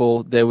most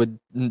people, they would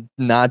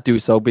not do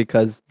so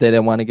because they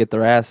didn't want to get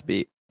their ass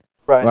beat.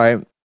 Right.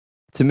 Right.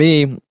 To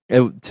me,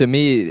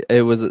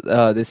 it was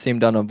this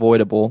seemed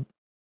unavoidable.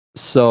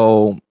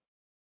 So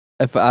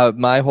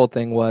my whole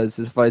thing was,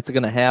 if it's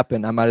gonna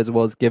happen, I might as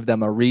well give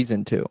them a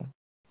reason to.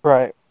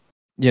 Right.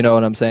 You know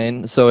what I'm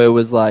saying? So it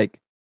was like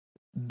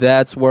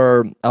that's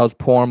where I was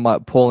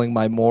pulling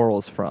my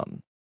morals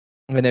from.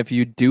 And if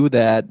you do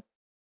that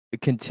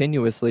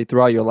continuously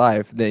throughout your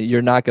life, then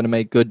you're not gonna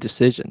make good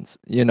decisions.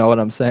 You know what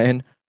I'm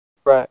saying?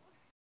 Right.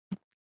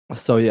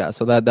 So yeah,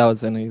 so that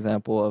was an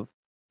example of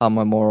how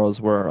my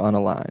morals were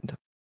unaligned.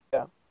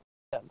 Yeah.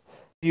 Yeah.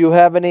 Do you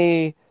have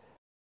any?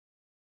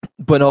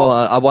 But no, Oh,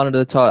 I wanted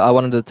to talk. I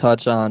wanted to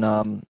touch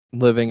on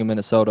living in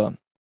Minnesota.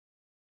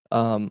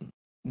 Um,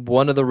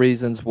 One of the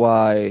reasons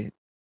why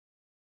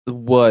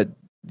what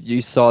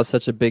you saw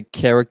such a big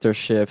character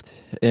shift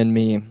in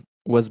me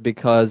was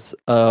because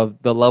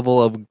of the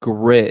level of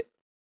grit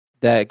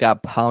that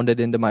got pounded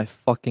into my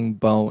fucking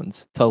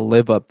bones to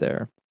live up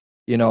there.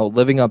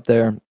 Living up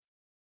there,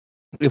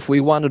 if we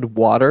wanted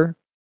water,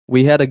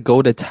 we had to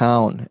go to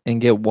town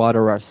and get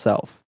water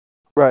ourselves.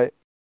 right.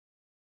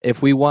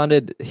 If we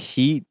wanted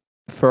heat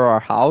for our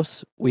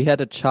house, we had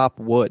to chop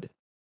wood.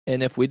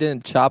 And if we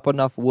didn't chop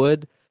enough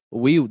wood,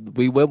 we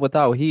went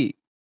without heat.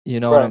 You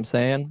know what Right. I'm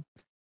saying?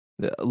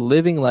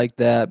 Living like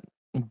that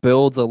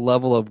builds a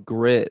level of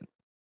grit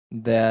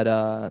that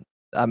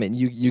I mean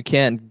you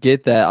can't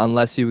get that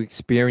unless you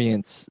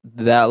experience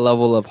that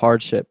level of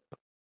hardship.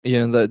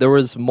 You know, there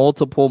was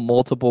multiple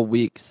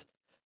weeks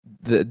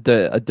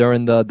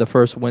during the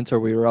first winter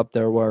we were up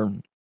there where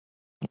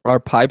our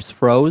pipes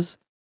froze,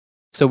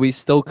 so we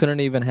still couldn't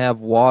even have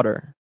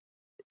water,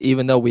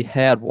 even though we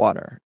had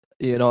water.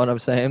 You know what I'm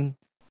saying?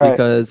 Right.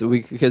 Because it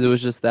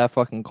was just that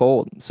fucking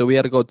cold. So we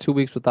had to go 2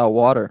 weeks without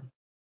water.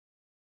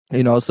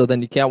 You know, so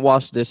then you can't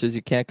wash dishes,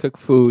 you can't cook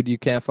food, you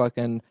can't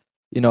fucking,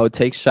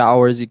 take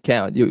showers, you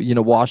can't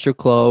wash your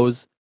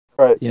clothes,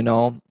 Right. you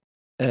know.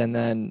 And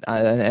then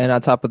and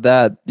on top of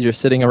that, you're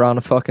sitting around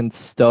a fucking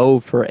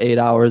stove for 8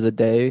 hours a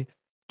day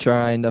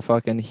trying to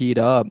fucking heat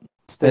up.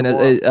 Stay And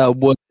warm.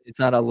 wood, it's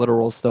not a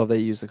literal stove they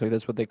use to cook.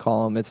 That's what they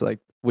call them. It's like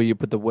where you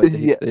put the wood.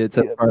 Yeah. It's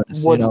a Yeah.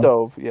 furnace, Wood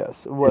stove.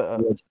 Yes.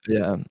 What?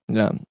 Yeah,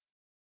 yeah.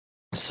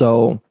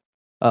 So,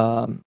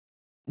 um,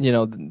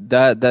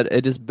 that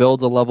it just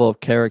builds a level of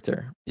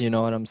character. You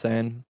know what I'm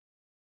saying?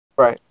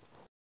 Right.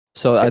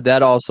 So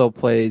that also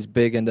plays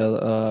big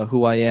into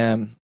who I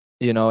am.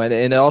 And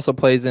it also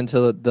plays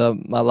into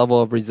my level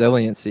of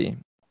resiliency.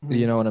 Mm-hmm.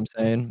 You know what I'm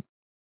saying?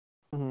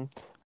 Mm-hmm.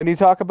 And you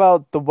talk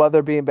about the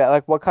weather being bad.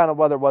 Like, what kind of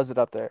weather was it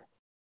up there?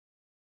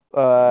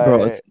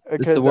 Bro, it's the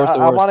Because worst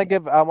of I want worst.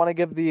 to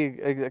give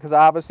the because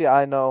obviously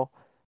I know,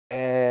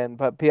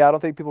 but P, I don't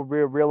think people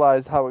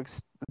realize how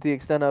the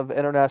extent of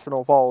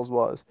International Falls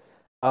was.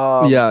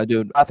 Um, Yeah,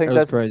 dude, I it think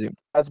was crazy.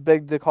 that's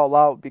big to call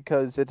out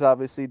because it's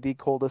obviously the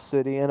coldest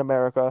city in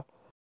America.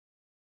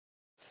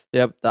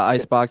 Yep, the Yeah.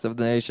 ice box of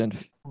the nation.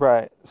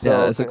 Right.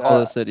 Yeah, So it's the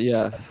coldest city.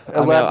 Yeah,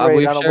 I mean, elaborate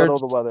we've on a shared. little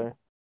the weather.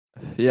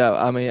 Yeah,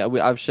 I mean,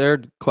 I've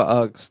shared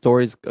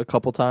stories a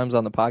couple times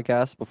on the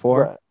podcast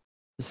before. Right.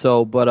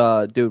 So,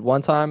 but dude,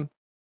 one time,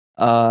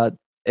 uh,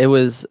 it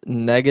was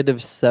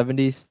negative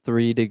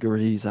 73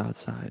 degrees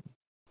outside.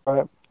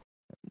 Right.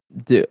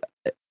 Dude,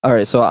 all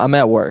right, so I'm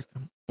at work,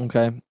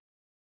 okay,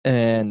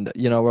 and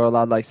we're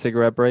allowed like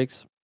cigarette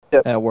breaks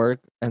Yep. at work,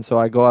 and so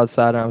I go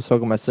outside and I'm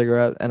smoking my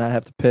cigarette, and I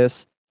have to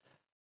piss.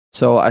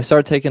 So I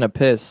start taking a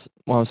piss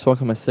while I'm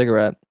smoking my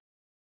cigarette,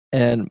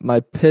 and my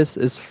piss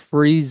is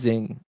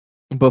freezing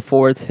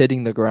before it's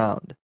hitting the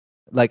ground,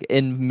 like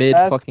in mid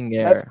fucking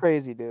That's air.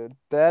 crazy, dude.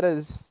 That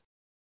is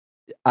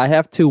I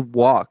have to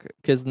walk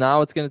because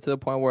now it's getting to the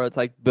point where it's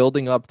like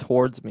building up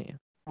towards me.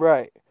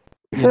 right.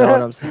 You know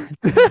what I'm saying?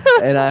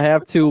 And I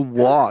have to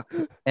walk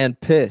and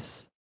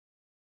piss,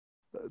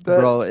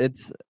 bro.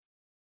 That's It's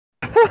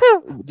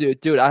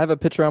dude. I have a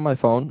picture on my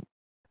phone.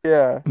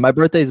 yeah. My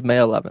birthday's May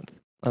 11th.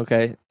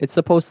 Okay, it's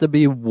supposed to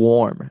be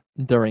warm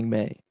during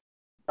May.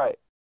 Right.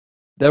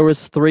 There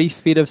was 3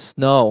 feet of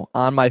snow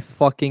on my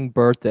fucking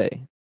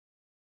birthday.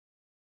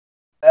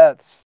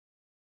 That's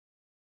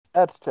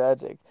that's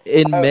tragic.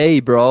 In I, May,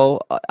 bro.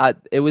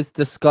 It was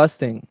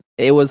disgusting.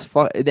 It was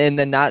and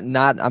then not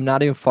I'm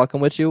not even fucking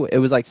with you. It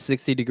was like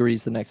 60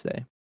 degrees the next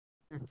day.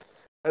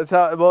 that's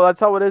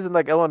how it is in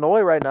like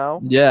Illinois right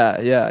now. Yeah,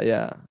 yeah,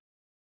 yeah.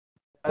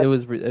 That's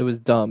It was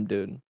dumb,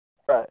 dude.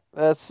 right.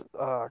 That's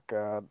oh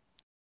god.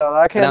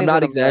 I And can't I'm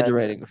not even imagine.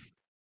 exaggerating.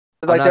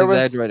 It's I'm like not there was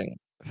exaggerating.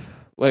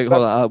 Wait,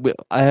 hold that, on.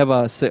 I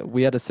have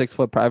we had a 6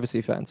 foot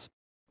privacy fence,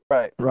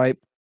 right. right?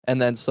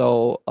 And then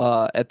so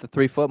at the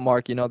 3 foot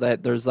mark, that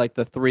there's like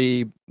the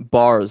three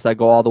bars that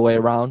go all the way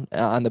around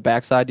on the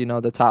backside,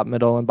 the top,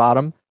 middle, and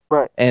bottom.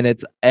 Right. And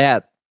it's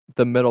at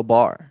the middle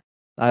bar.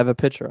 I have a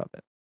picture of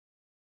it.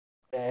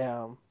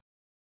 Damn.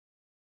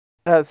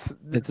 That's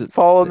It's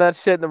following that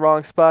shit in the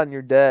wrong spot and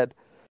you're dead.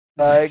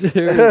 Like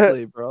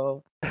seriously,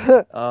 bro.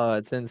 Oh,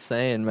 it's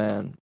insane,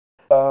 man.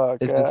 oh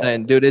It's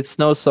insane, god. dude. It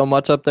snows so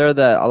much up there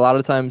that a lot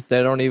of times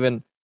they don't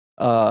even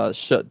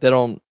they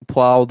don't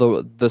plow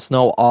the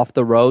snow off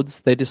the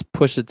roads. They just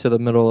push it to the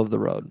middle of the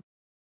road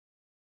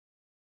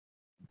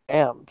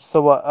Damn.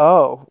 So what?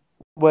 Oh,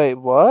 wait.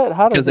 What?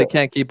 How because does they it?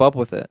 can't keep up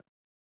with it.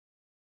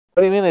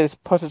 What do you mean they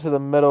just push it to the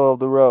middle of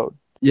the road?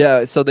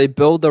 Yeah, so they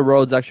build the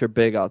roads extra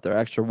big out there,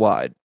 extra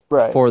wide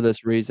Right. for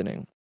this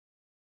reasoning.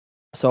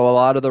 So a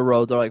lot of the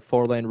roads are like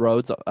 4-lane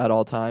roads at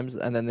all times,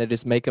 and then they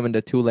just make them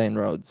into 2-lane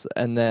roads,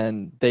 and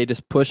then they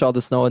just push all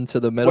the snow into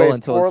the middle Wait,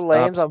 until it 4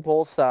 lanes stops. on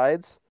both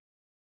sides?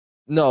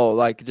 No,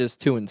 like just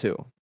 2 and 2.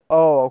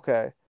 Oh,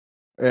 okay.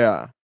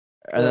 Yeah,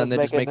 and And then just they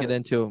make just make it it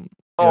into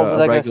a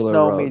like a regular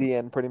snow road.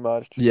 median, pretty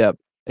much. Yep,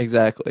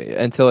 exactly.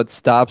 Until it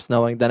stops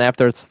snowing. Then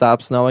after it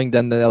stops snowing,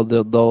 then they'll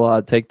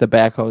take the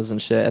backhoes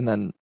and shit, and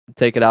then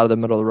take it out of the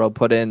middle of the road,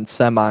 put in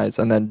semis,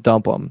 and then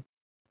dump them.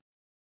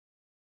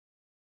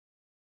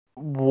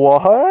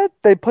 What?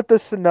 They put the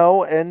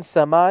snow in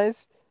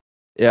semis?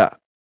 Yeah,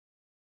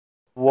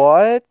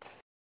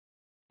 What?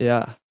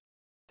 yeah,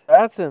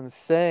 That's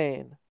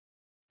insane.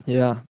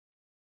 yeah.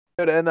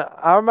 Dude, and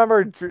I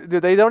remember, dude,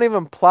 they don't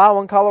even plow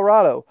in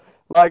Colorado,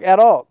 like at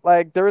all.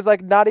 Like there was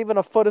like not even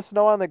a foot of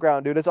snow on the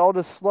ground, dude. It's all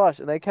just slush,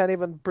 and they can't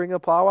even bring a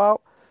plow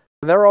out.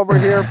 And they're over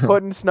here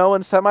putting snow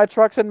in semi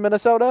trucks in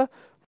Minnesota.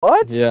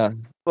 What? Yeah,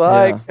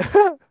 Like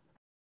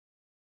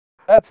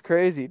yeah. That's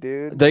crazy,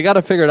 dude. They got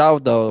to figure it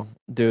out though,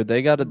 dude.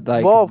 They got to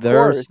like Well, of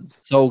course.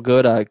 so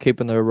good at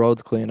keeping their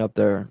roads clean up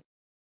there.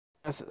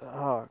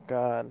 Oh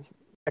God.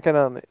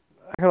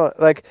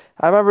 Like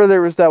I remember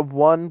there was that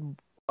one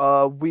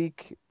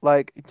week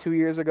like 2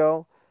 years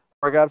ago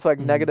where I got up to like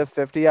Mhm.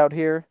 -50 out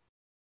here,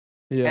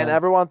 and Yeah.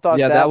 everyone thought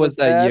Yeah, that that was was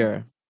that bad.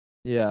 year.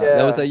 Yeah,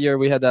 that was Yeah, that year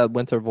we had that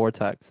winter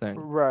vortex thing.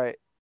 right.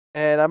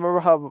 And I remember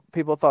how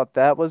people thought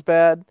that was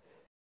bad.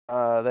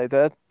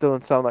 That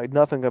don't sound like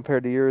nothing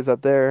compared to yours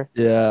up there.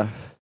 Yeah.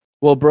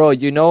 Well, bro,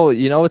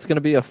 it's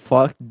gonna be a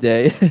fuck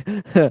day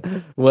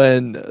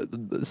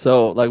when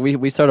so like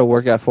we started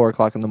work at 4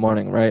 o'clock in the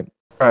morning, right?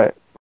 Right,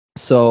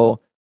 So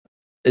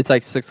it's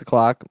like 6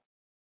 o'clock,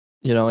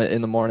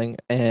 in the morning,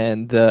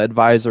 and the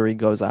advisory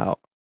goes out,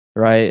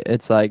 right?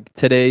 It's like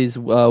today's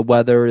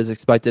weather is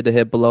expected to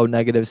hit below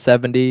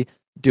 -70.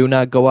 Do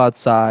not go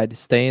outside.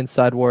 Stay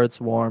inside where it's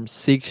warm.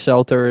 Seek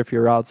shelter if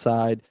you're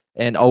outside,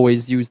 and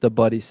always use the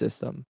buddy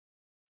system.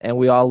 And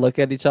we all look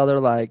at each other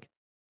like,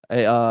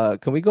 "Hey,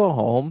 can we go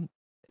home?"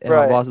 And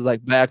my right. boss is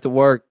like, "Back to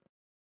work."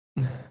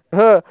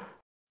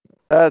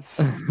 That's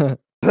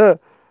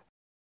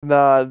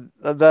nah.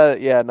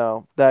 That yeah,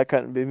 no, that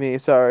couldn't be me.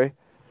 Sorry.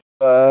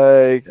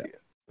 Like,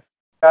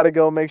 gotta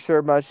go make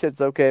sure my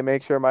shit's okay.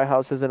 Make sure my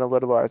house isn't a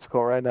little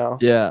article right now.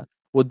 Yeah.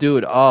 Well,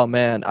 dude, oh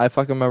man, I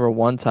fucking remember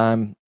one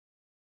time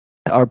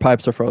our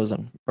pipes are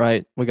frozen,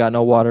 right? We got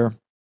no water,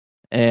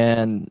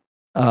 and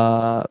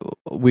uh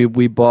we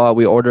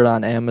ordered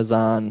on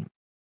Amazon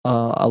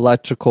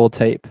electrical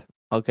tape,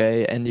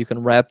 okay? And you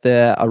can wrap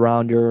that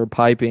around your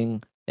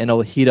piping and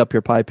it'll heat up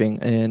your piping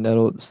and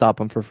it'll stop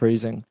them from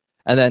freezing.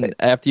 And then Right.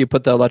 after you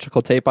put the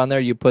electrical tape on there,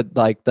 you put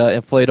like the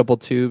inflatable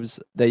tubes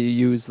that you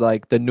use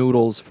like the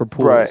noodles for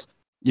Right. pools.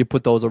 You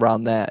put those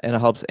around that and it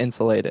helps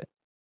insulate it.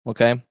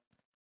 Okay?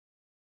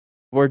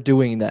 We're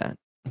doing that,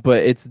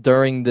 but it's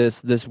during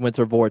this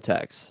winter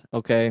vortex,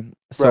 okay?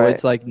 So Right.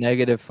 it's like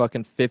negative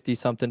fucking 50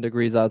 something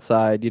degrees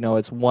outside.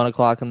 It's 1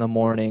 o'clock in the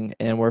morning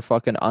and we're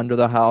fucking under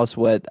the house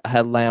with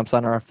headlamps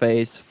on our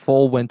face,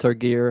 full winter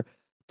gear,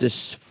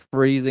 just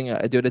freezing.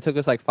 Dude, it took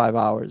us like 5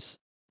 hours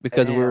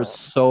because we were Damn.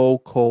 so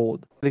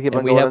cold. They keep And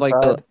on we going have like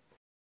inside.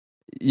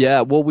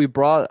 yeah, well, we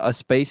brought a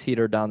space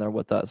heater down there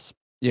with us,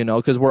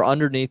 because we're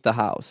underneath the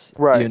house,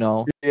 Right.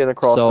 You're in the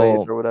crawl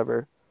space so or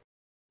whatever.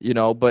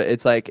 but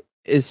it's like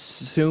as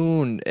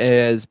soon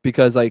as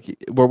because like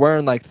we're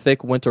wearing like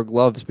thick winter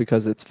gloves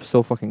because it's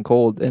so fucking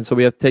cold, and so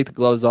we have to take the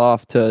gloves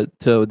off to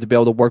be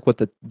able to work with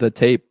the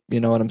tape.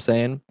 You know what I'm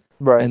saying?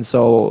 Right. And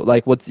so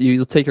like what's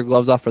you take your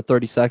gloves off for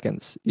 30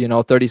 seconds.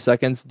 30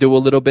 seconds, do a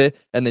little bit,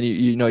 and then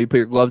you put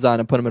your gloves on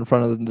and put them in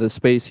front of the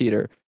space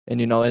heater, and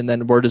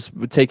then we're just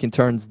taking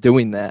turns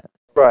doing that.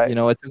 Right.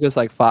 It took us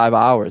like 5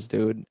 hours,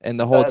 dude, and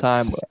the whole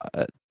time.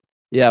 That's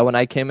Yeah, when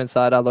I came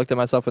inside, I looked at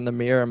myself in the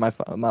mirror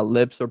and my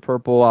lips were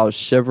purple. I was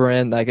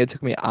shivering. Like it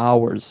took me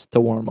hours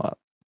to warm up.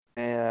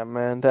 yeah,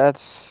 man.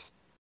 That's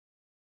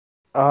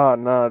oh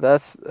no.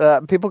 That's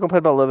people complain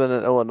about living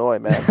in Illinois,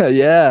 man.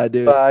 Yeah,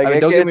 dude. Like I mean,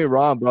 it don't get me gets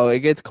wrong, bro. It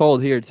gets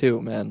cold here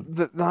too, man.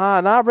 nah,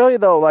 not really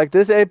though. Like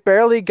this, it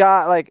barely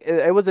got like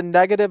it was a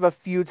negative a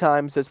few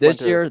times this This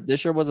winter. year,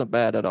 this year wasn't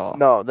bad at all.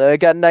 No, they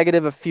got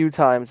negative a few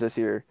times this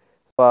year.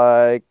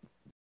 Like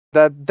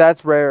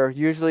that's rare.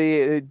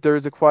 Usually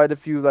there's quite a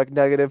few like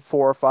 -4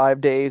 or 5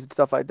 days and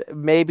stuff like that.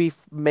 Maybe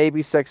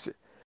six,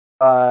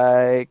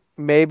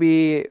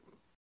 maybe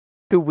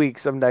 2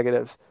 weeks of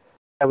negatives.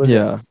 That was it.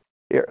 Yeah,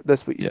 Here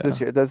this week yeah,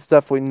 this year. That's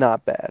definitely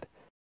not bad.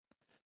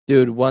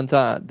 dude. One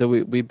time,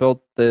 we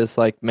built this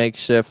like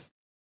makeshift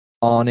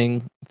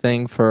awning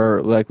thing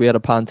for like we had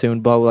a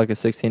pontoon boat, like a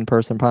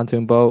 16-person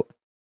pontoon boat,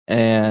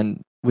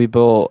 and we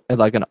built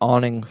like an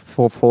awning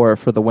for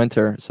the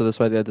winter, so this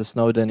way the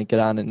snow didn't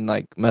get on and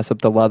like mess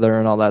up the leather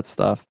and all that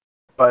stuff.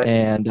 But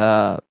And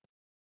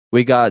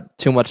we got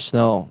too much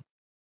snow,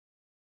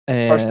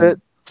 crushed and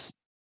it.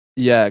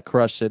 yeah, it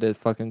crushed it. It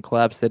fucking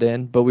collapsed it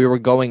in. But we were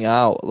going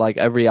out like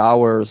every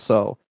hour or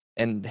so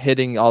and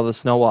hitting all the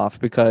snow off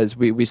because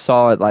we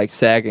saw it like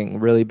sagging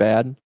really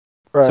bad.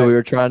 So Right. we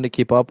were trying to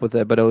keep up with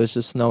it, but it was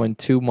just snowing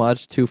too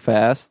much, too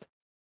fast.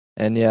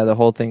 And yeah, the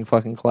whole thing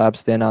fucking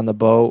collapsed in on the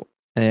boat,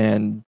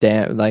 and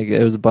like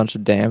it was a bunch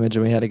of damage,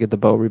 and we had to get the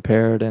boat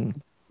repaired.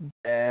 And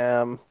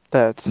Damn.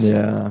 That's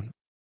yeah,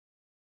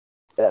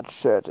 that's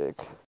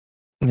tragic.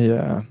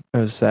 yeah, it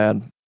was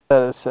sad.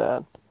 That is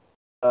sad.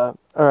 All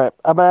right.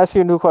 I'm gonna ask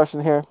you a new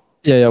question here.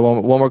 Yeah, yeah.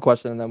 One more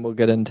question, and then we'll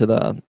get into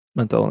the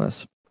mental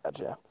illness.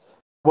 Gotcha.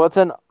 What's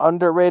an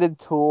underrated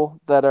tool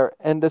that are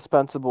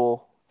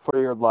indispensable for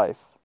your life?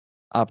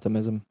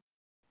 Optimism.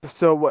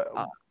 So what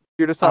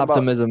you're just talking about?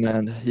 Optimism,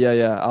 man. Yeah,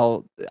 yeah.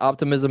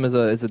 Optimism is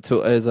a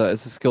tool is a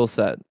skill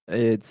set.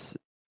 It's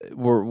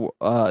we're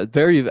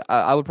very.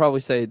 I would probably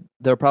say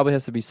there probably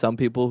has to be some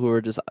people who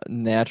are just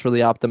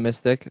naturally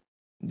optimistic.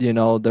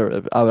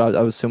 There. I would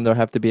assume there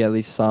have to be at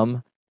least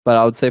some, but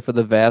I would say for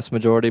the vast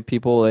majority of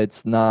people,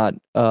 it's not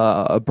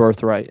a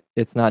birthright.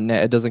 It's not.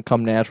 It doesn't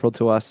come natural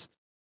to us.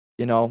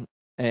 You know,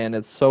 and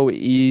it's so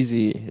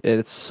easy.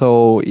 It's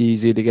so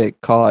easy to get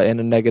caught in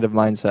a negative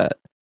mindset.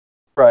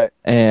 Right.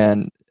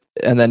 And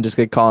and then just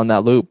get caught in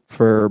that loop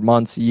for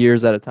months,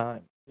 years at a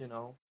time,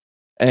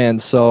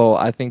 And so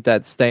I think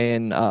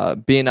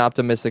that being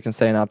optimistic and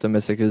staying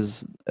optimistic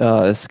is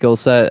a skill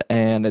set,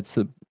 and it's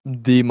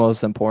the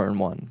most important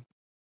one.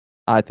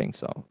 I think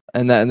so,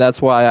 and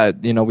that's why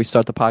we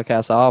start the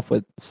podcast off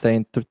with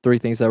saying three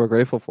things that we're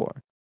grateful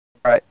for.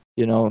 Right.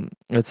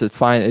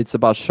 It's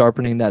about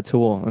sharpening that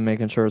tool and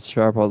making sure it's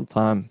sharp all the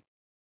time.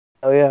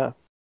 Oh yeah.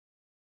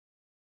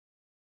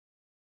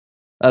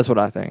 That's what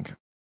I think.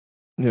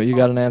 You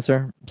got an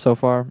answer so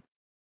far?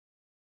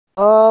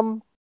 I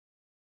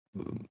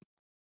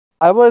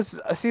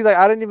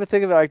didn't even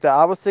think of it like that.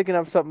 I was thinking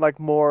of something like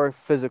more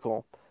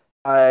physical.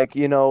 Like,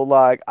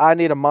 like I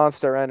need a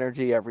Monster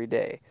Energy every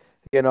day.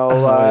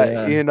 Oh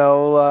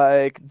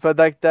yeah. But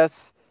like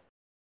that's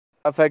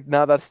I think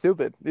now that's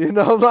stupid.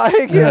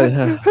 Like Yeah,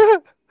 yeah.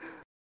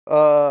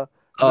 yeah.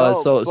 No,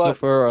 So but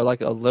for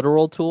like a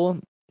literal tool,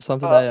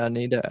 something uh that I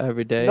need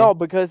every day. no,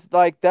 because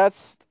like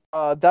that's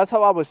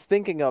how I was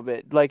thinking of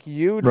it. Like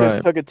you just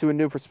Right. took it to a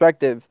new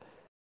perspective,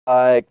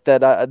 like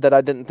that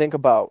I didn't think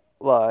about.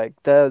 Like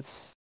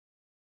that's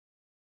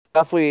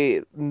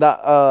definitely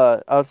not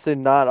I would say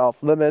not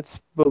off limits,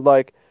 but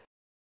like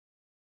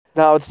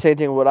now it's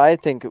changing what I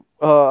think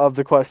of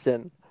the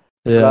question,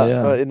 Yeah,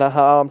 yeah. not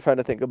how I'm trying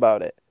to think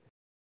about it.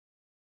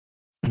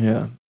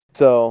 Yeah.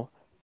 So,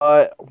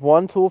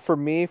 one tool for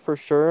me for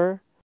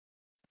sure.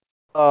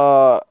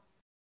 Uh,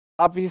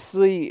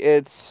 Obviously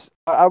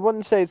I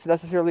wouldn't say it's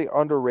necessarily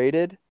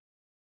underrated,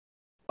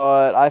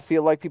 but I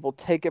feel like people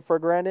take it for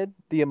granted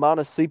the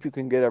amount of sleep you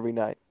can get every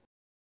night.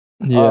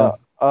 Yeah.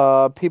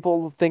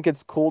 People think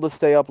it's cool to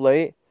stay up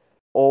late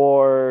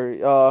or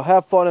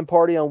have fun and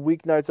party on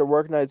weeknights or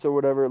work nights or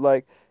whatever.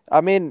 Like,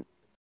 I mean,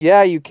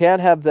 yeah, you can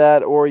have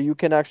that, or you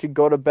can actually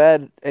go to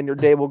bed and your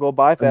day will go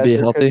by And be faster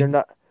because healthy. you're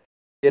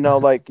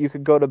not, like you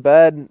could go to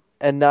bed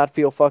and not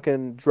feel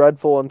fucking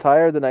dreadful and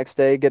tired the next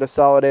day, get a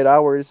solid 8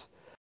 hours.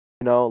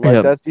 Like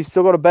Yeah. that's you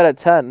still go to bed at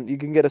 10. You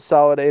can get a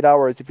solid 8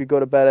 hours if you go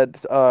to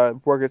bed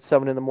at work at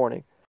 7 in the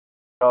morning.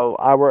 So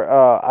I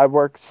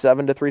work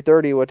 7 to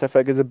 3:30, which I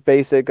think is a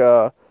basic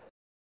uh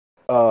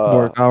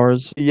Work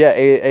hours. yeah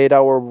 8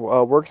 hour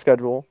work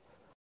schedule.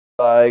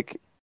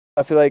 Like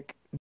I feel like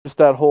just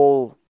that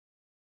whole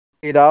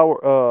 8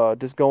 hour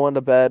just going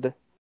to bed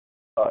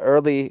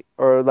early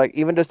or like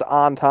even just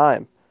on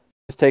time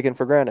is taken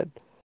for granted.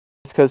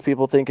 Just because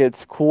people think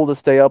it's cool to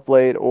stay up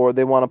late or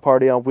they want to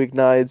party on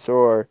weeknights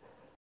or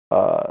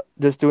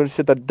just doing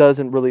shit that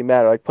doesn't really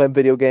matter, like playing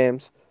video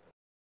games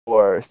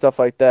or stuff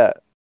like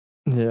that.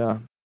 Yeah.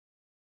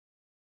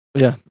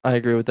 Yeah, I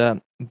agree with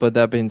that. But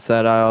that being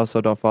said, I also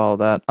don't follow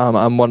that.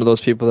 I'm one of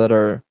those people that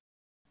are.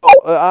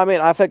 Oh, I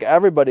mean, I think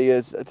everybody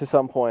is to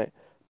some point,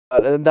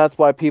 and that's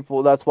why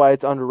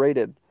it's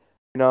underrated.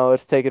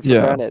 It's taken for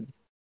Yeah. granted.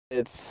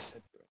 It's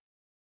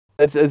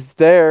it's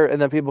there,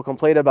 and then people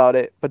complain about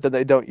it, but then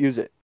they don't use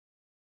it.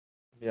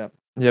 Yeah.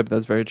 Yep,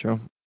 that's very true.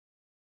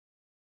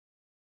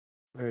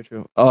 Very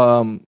true.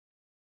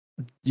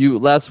 You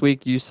last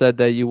week you said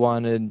that you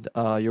wanted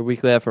your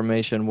weekly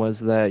affirmation was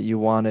that you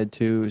wanted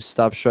to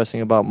stop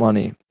stressing about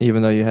money,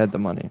 even though you had the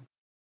money.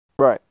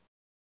 Right.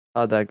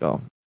 How'd that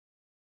go?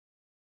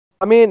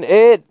 I mean,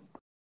 it.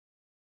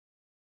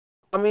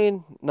 I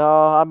mean,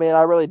 no, I mean,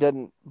 I really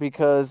didn't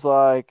because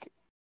like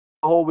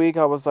the whole week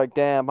I was like,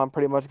 damn, I'm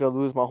pretty much gonna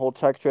lose my whole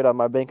check straight on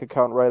my bank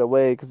account right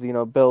away because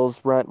bills,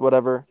 rent,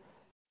 whatever.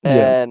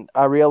 Yeah. And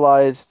I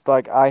realized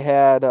like I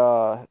had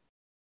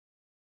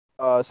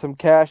some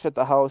cash at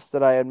the house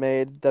that I had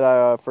made that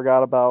I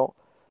forgot about.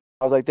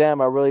 I was like, damn,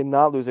 I'm really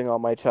not losing all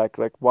my check.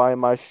 Like, why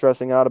am I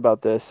stressing out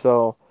about this?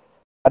 So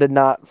I did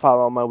not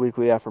follow my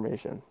weekly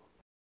affirmation.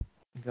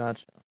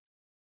 Gotcha.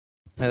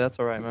 Hey, that's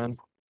all right, man.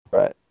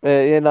 Right.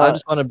 I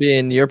just want to be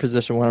in your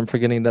position where I'm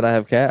forgetting that I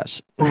have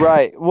cash.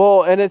 Right.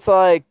 Well, and it's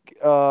like,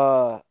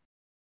 well,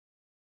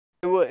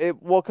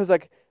 cause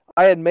like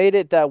I had made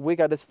it that week.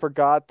 I just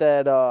forgot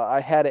that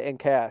I had it in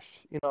cash.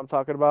 You know what I'm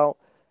talking about?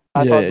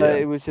 I Yeah, thought yeah, that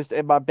yeah. it was just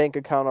in my bank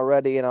account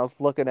already, and I was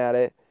looking at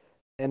it,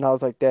 and I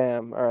was like,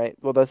 damn, all right,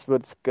 well, that's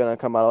what's gonna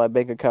come out of my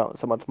bank account.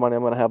 So much money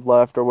I'm gonna have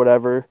left or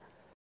whatever.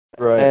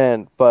 Right.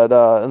 And then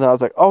I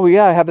was like, oh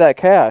yeah, I have that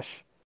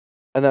cash,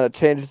 and then it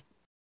changed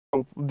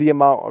the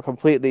amount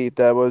completely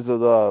that was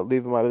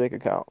leaving my bank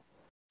account.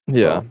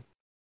 Yeah. So,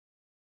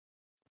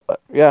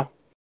 but yeah.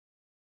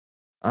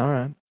 All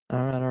right. All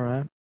right. All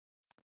right.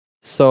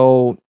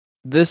 So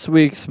this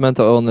week's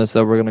mental illness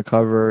that we're gonna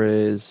cover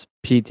is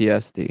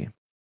PTSD.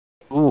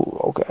 Ooh,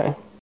 okay.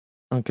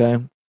 Okay.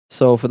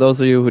 So for those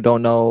of you who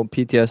don't know,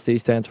 PTSD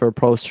stands for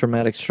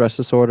post-traumatic stress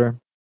disorder.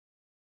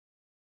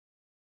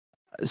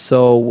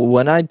 So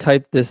when I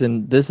type this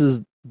in, this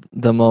is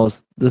the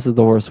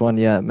worst one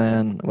yet,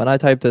 man. When I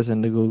type this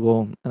into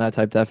Google and I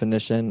type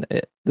definition,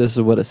 this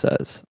is what it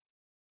says.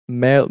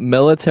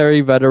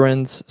 Military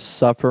veterans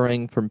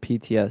suffering from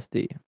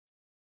PTSD.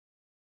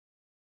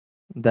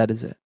 That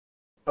is it.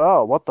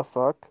 Oh, what the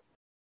fuck?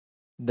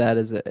 That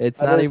is it. It's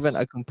That not even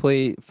is a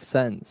complete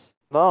sentence.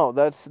 no,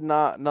 that's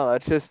not no,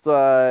 that's just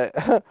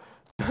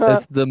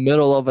It's the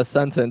middle of a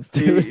sentence,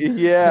 dude.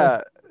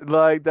 yeah.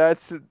 Like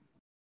that's.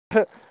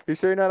 You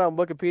sure you're not on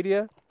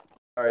Wikipedia?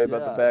 Sorry about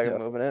the Yeah, bag. I'm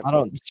dude. moving it. I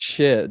don't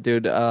shit,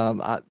 dude.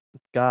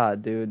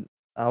 God, dude,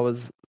 I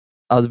was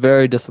I was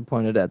very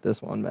disappointed at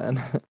this one,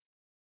 man.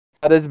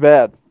 That is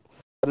bad.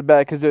 That is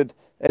bad because it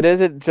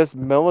isn't just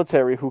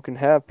military who can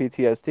have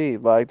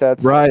PTSD. Like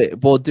that's Right.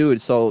 Well,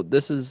 dude, so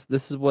this is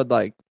what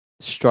like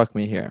struck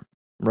me here,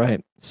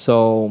 right?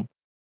 So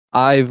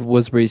I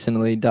was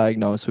recently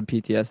diagnosed with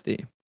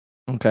PTSD.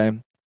 Okay.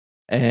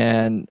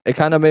 And it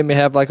kind of made me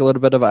have like a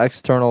little bit of an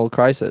external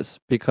crisis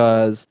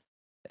because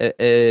being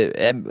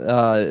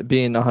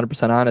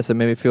 100% honest, it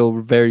made me feel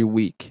very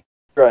weak.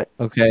 right.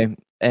 Okay.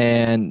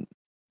 And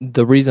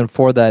the reason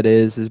for that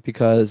is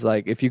because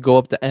like if you go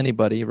up to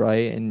anybody,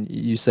 right, and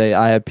you say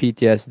I have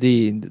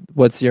PTSD,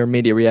 what's your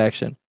immediate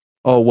reaction?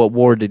 Oh, what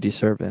war did you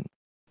serve in?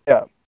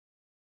 Yeah.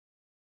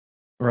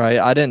 Right?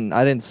 I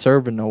didn't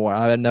serve in no war.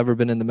 I had never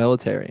been in the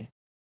military,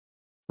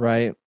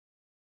 right?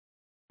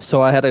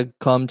 So I had to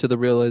come to the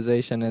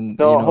realization and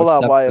No, hold on.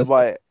 accept Why? the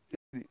fact.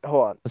 Why?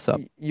 Hold on. What's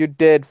up? You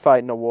did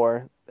fight in a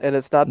war, and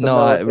it's not the No,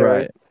 I military.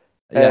 right.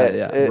 Yeah,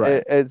 yeah,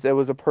 right. It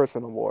was a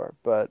personal war,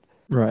 but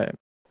Right.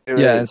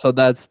 Yeah, it, and so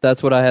that's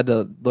what I had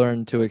to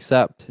learn to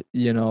accept.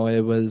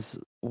 It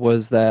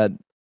was that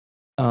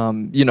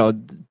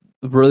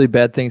really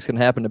bad things can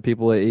happen to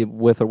people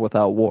with or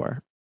without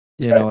war.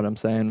 You know right. what I'm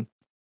saying?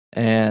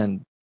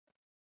 And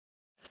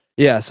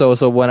yeah,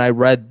 so when I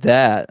read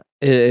that,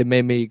 it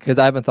made me because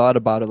I haven't thought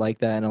about it like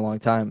that in a long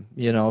time.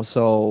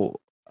 So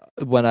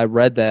when I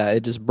read that,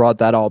 it just brought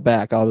that all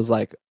back. I was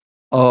like,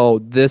 oh,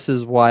 this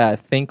is why I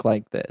think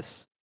like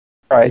this.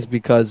 Right. Is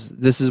because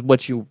this is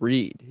what you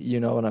read. You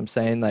know what I'm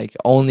saying? Like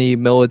only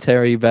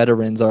military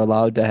veterans are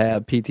allowed to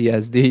have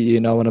PTSD. You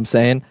know what I'm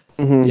saying?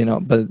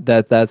 Mm-hmm. But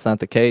that's not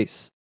the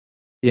case.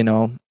 You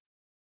know.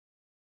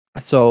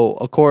 So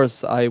of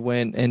course I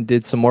went and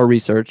did some more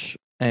research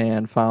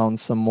and found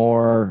some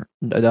more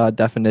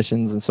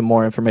definitions and some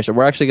more information.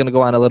 We're actually going to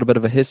go on a little bit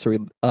of a history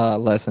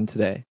lesson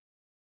today.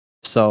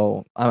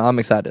 So I'm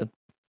excited.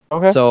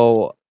 Okay.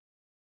 So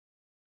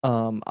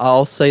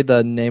I'll say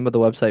the name of the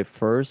website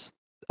first.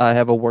 I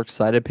have a works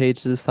cited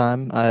page this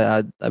time.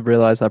 I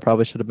realized I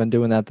probably should have been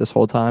doing that this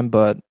whole time,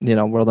 but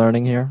we're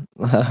learning here.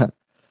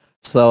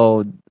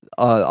 So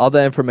all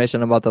the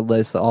information about the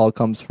list all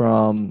comes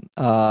from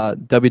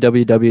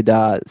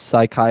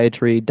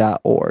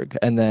www.psychiatry.org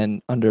and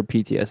then under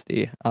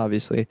PTSD,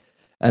 obviously.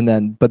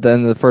 But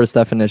then the first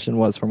definition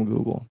was from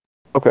Google.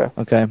 Okay.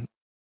 Okay.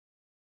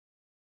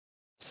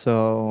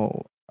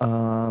 So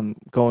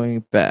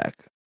going back.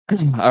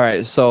 All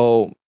right,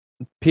 so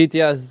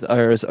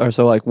PTSD or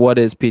so like what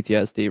is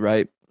PTSD,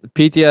 right?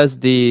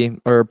 PTSD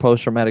or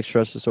post traumatic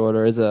stress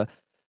disorder is a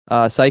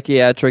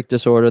psychiatric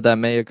disorder that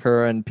may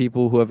occur in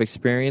people who have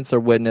experienced or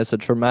witnessed a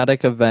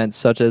traumatic event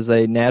such as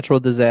a natural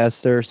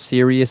disaster,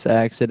 serious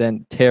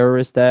accident,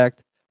 terrorist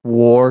act,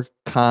 war,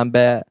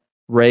 combat,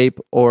 rape,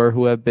 or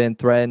who have been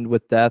threatened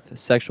with death,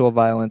 sexual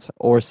violence,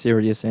 or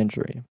serious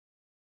injury.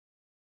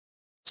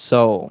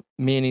 So,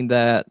 meaning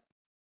that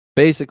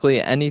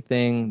basically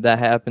anything that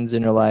happens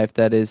in your life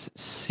that is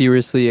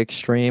seriously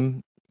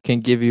extreme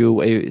can give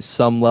you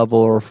some level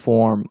or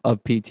form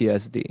of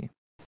PTSD.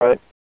 Right.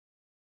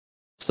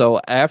 So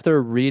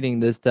after reading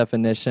this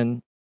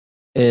definition,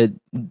 it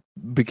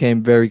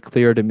became very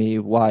clear to me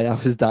why I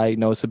was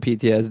diagnosed with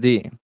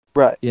PTSD.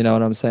 Right. You know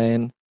what I'm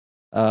saying?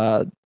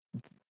 Uh,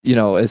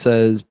 it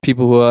says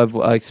people who have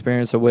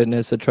experienced or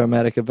witnessed a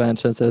traumatic event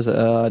such as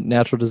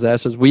natural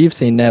disasters. We've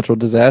seen natural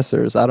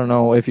disasters. I don't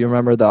know if you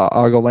remember the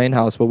Argo Lane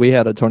house, but we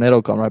had a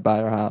tornado come right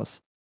by our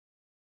house.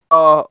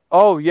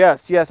 Oh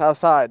yes, yes,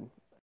 outside.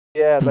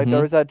 Yeah, like there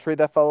Mm-hmm. was that tree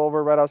that fell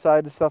over right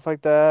outside and stuff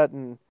like that,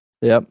 and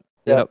Yep.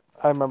 yep, Yep.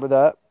 I remember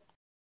that.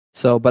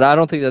 So, but I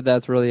don't think that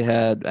that's really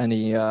had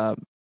any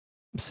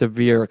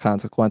severe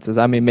consequences.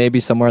 I mean, maybe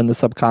somewhere in the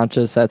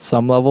subconscious at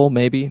some level,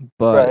 maybe,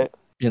 but Right.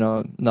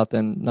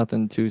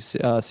 nothing too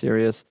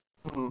serious.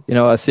 Mhm.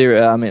 A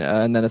serious. I mean,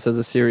 and then it says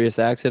a serious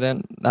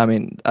accident. I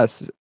mean,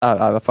 I've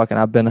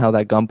been held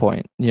at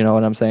gunpoint. You know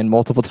what I'm saying?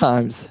 Multiple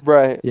times.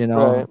 Right. You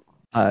Right.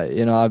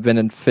 know, I've been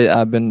in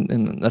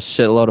a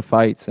shitload of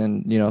fights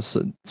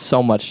and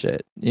so much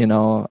shit.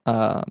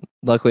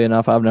 Luckily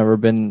enough, I've never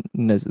been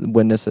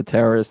witnessed a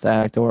terrorist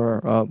act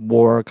or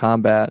war or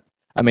combat.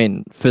 I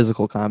mean,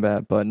 physical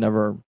combat, but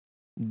never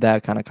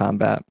that kind of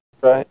combat.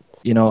 Right.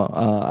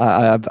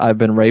 I've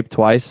been raped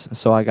twice,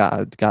 so I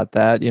got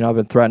that. I've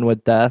been threatened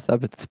with death.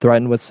 I've been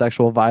threatened with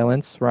sexual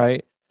violence,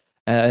 right?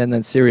 And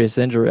then serious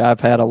injury. I've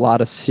had a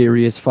lot of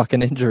serious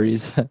fucking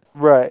injuries.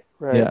 Right.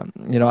 Right. Yeah,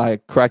 I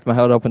cracked my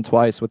head open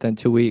twice within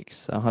 2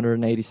 weeks,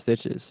 180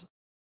 stitches.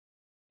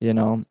 You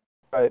know,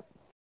 Right.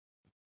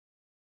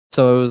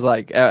 so it was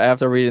like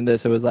after reading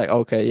this, it was like,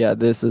 okay, yeah,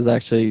 this is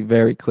actually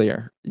very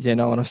clear. You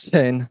know what I'm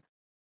saying?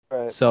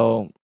 Right.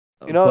 So,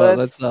 You know, but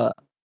let's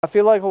I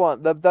feel like hold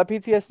on, that yeah,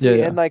 PTSD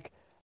yeah, and like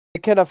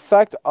it can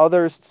affect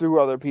others through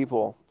other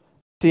people.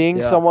 Seeing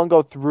yeah, someone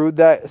go through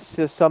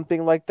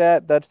something like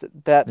that's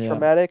that yeah,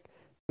 traumatic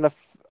can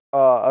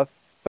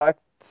affect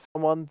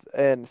someone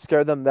and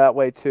scare them that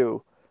way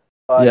too.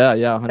 Like, Yeah,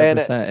 yeah, and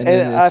 100%. And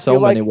and in I so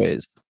feel many like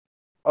ways.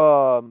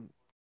 um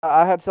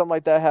I had something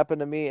like that happen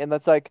to me, and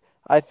that's like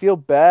I feel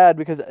bad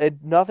because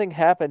nothing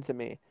happened to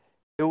me.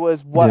 It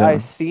was what I Yeah.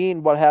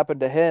 seen what happened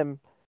to him.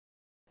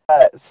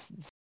 That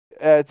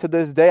to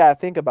this day, I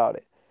think about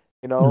it.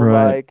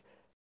 Right. Like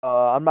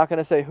I'm not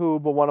gonna say who,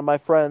 but one of my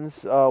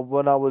friends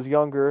when I was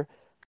younger,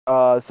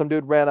 some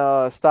dude ran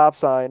a stop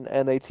sign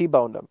and they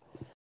T-boned him,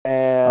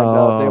 and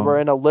they were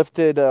Oh. in a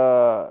lifted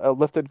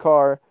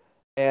car,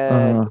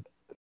 and Uh-huh.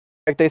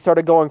 like they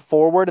started going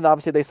forward, and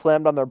obviously they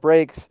slammed on their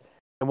brakes,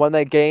 and when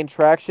they gained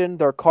traction,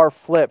 their car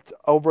flipped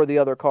over the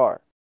other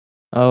car,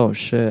 Oh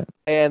shit.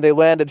 and they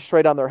landed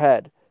straight on their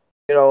head,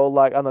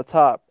 like on the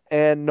top,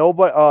 and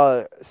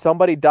nobody,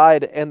 somebody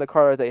died in the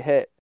car that they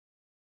hit,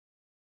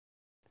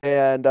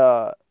 and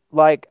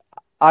like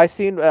I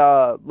seen,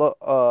 I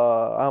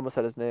almost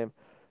said his name,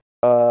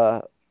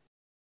 uh,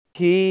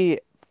 he,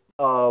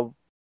 uh,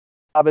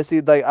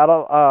 obviously like I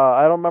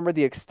don't remember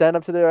the extent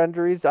of to their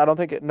injuries. I don't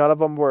think none of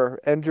them were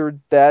injured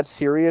that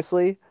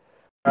seriously.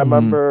 I Mm-hmm.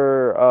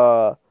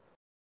 remember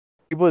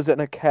he was in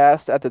a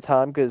cast at the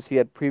time because he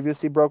had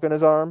previously broken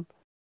his arm.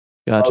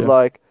 Gotcha.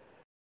 Like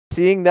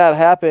seeing that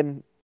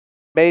happen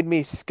made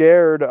me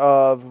scared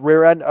of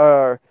rear end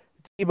or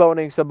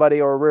T-boning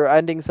somebody or rear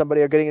ending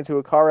somebody or getting into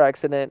a car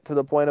accident to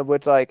the point of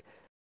which like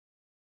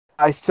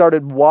I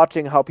started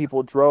watching how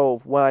people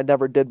drove when I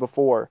never did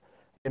before.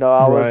 I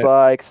was Right.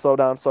 like, slow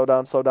down, slow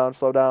down, slow down,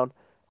 slow down,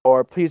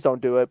 or please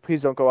don't do it.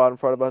 Please don't go out in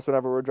front of us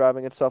whenever we're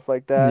driving and stuff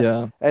like that.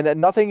 Yeah. And then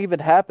nothing even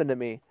happened to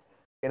me.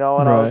 And I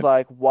was Right.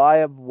 like,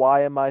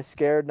 why am I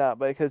scared now?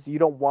 Because you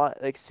don't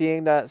want like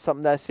seeing that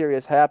something that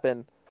serious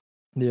happen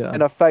Yeah.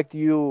 and affect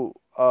you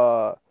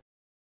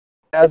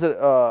as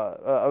a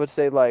I would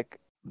say like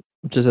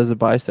Just as a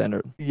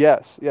bystander.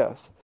 yes,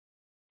 yes.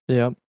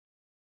 Yep.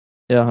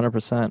 Yeah,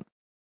 100%.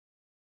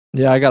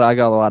 Yeah, I got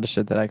a lot of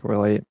shit that I can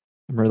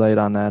relate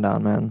on that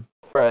on, man.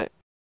 Right.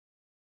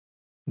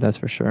 That's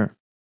for sure.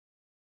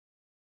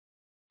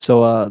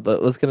 So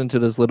let's get into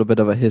this little bit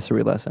of a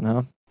history lesson,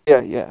 huh?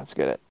 Yeah, yeah, let's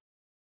get it.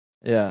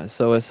 Yeah,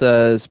 so it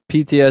says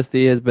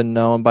PTSD has been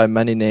known by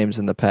many names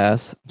in the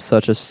past,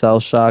 such as cell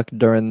shock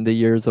during the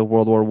years of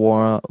World War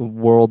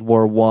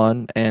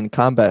One, and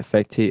combat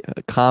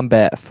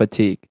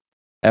fatigue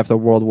after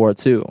World War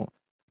Two.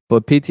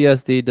 But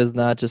PTSD does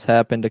not just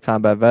happen to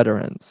combat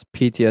veterans.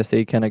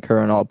 PTSD can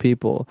occur in all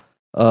people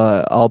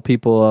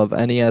of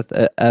any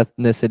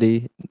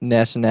ethnicity,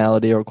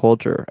 nationality, or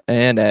culture,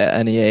 and at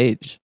any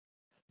age.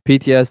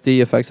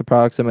 PTSD affects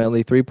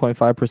approximately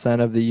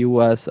 3.5% of the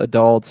U.S.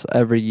 adults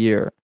every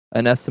year.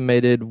 An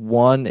estimated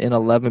 1 in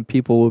 11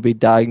 people will be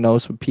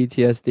diagnosed with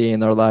PTSD in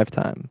their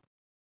lifetime.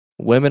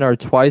 Women are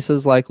twice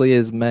as likely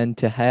as men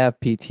to have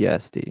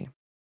PTSD.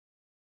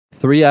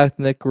 Three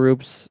ethnic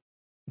groups,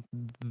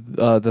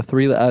 the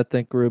three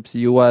ethnic groups,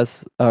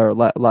 U.S. or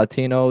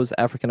Latinos,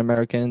 African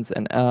Americans,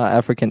 and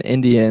African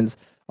Indians,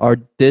 are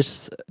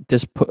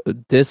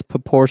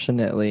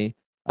disproportionately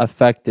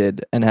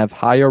affected and have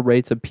higher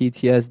rates of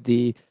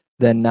PTSD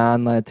than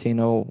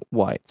non-Latino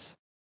whites.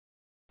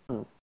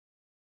 Hmm.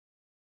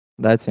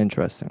 That's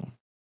interesting.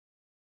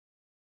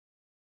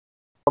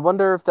 I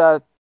wonder if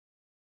that.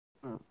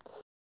 Hmm.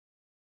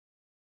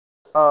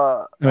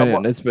 I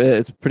mean, it's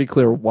pretty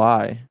clear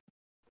why.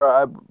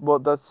 Well,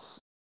 that's.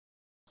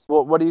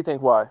 Well, what do you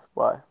think? Why?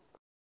 Why?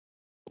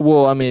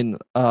 Well, I mean,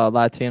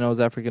 Latinos,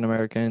 African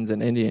Americans,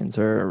 and Indians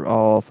are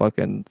all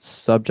fucking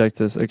subject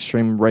to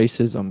extreme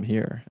racism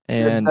here.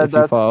 Yeah, And if you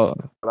that's follow,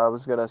 what I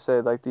was gonna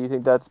say. Like, do you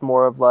think that's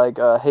more of like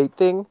a hate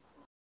thing?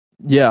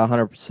 yeah,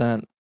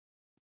 100%.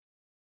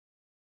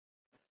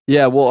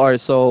 Yeah, well, all right.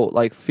 So,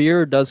 like,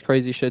 fear does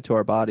crazy shit to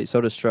our body.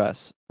 So does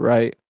stress,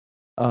 right?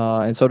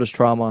 And so does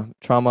trauma.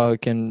 Trauma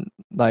can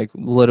like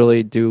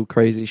literally do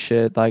crazy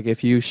shit. Like,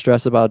 if you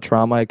stress about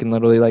trauma, it can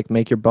literally like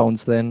make your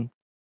bones thin.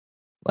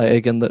 Like,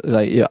 it can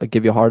like yeah,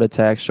 give you heart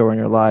attacks, shorten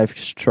your life,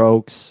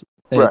 strokes.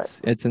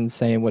 Right. It's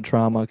insane what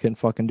trauma can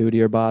fucking do to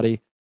your body.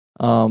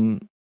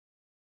 Um.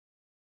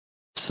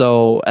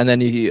 So, and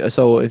then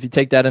so if you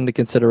take that into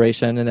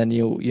consideration, and then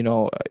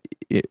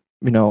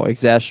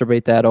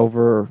exacerbate that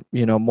over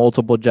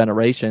multiple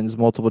generations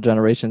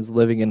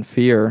living in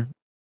fear.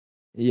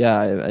 Yeah,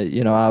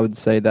 I would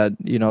say that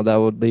that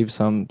would leave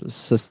some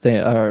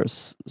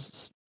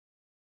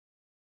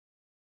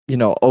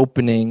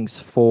openings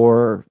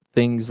for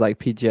things like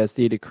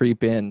PTSD to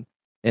creep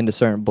into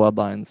certain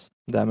bloodlines.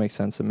 That makes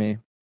sense to me.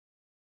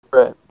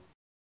 Right.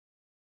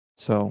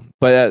 So,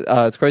 but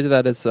it's crazy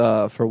that it's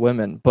for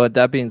women. But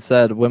that being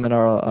said, women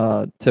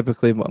are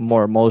typically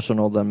more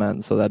emotional than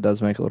men, so that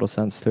does make a little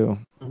sense too.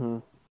 Mm-hmm.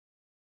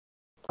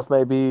 Stuff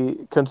may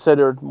be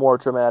considered more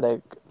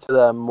traumatic to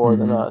them more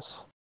than Mm-hmm.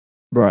 us.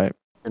 Right.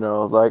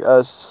 Like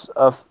us.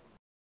 Oh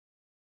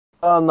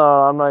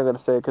no, I'm not gonna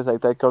say it because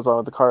like that goes on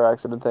with the car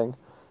accident thing.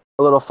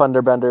 A little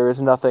fender bender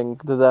is nothing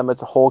to them.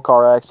 It's a whole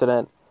car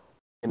accident.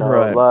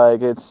 Right.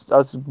 Like it's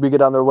us. We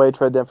get on their way,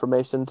 trade the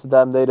information to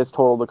them. They just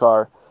total the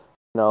car.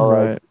 Like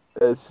Right.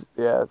 it's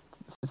yeah,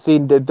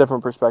 seen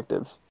different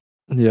perspectives.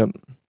 Yep.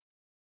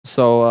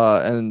 So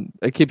and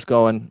it keeps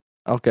going.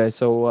 Okay,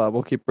 so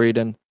we'll keep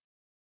reading.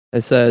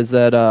 It says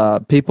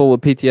that people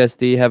with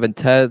PTSD have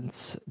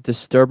intense,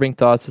 disturbing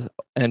thoughts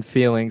and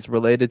feelings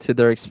related to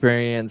their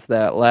experience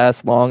that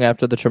last long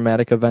after the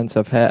traumatic events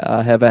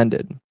have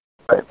ended.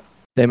 Right.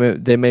 They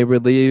may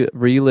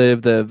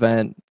relive the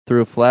event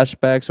through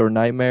flashbacks or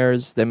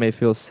nightmares. They may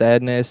feel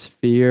sadness,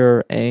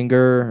 fear,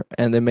 anger,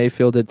 and they may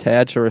feel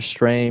detached or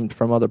estranged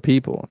from other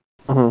people.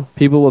 Mm-hmm.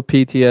 People with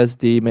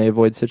PTSD may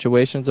avoid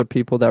situations or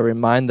people that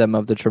remind them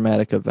of the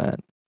traumatic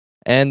event.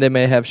 And they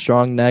may have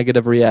strong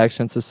negative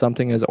reactions to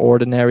something as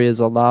ordinary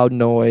as a loud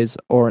noise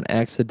or an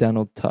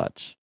accidental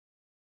touch.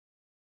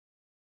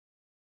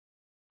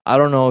 I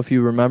don't know if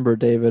you remember,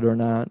 David, or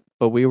not,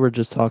 but we were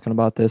just talking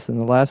about this in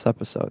the last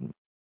episode.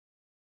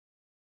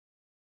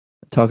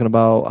 Talking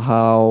about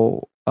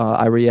how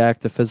I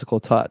react to physical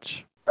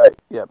touch. Right.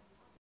 Yep.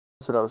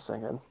 That's what I was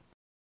thinking.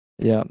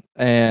 Yeah.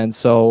 And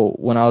so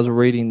when I was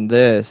reading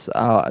this,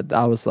 I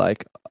was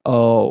like,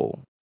 oh,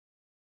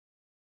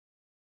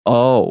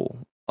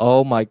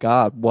 oh my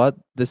God, what?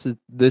 This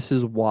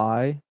is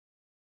why.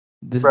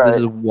 This Right.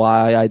 is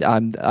why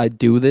I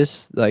do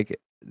this. Like,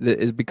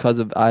 is because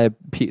of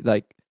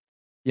like,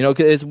 you know,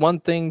 'cause it's one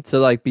thing to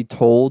like be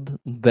told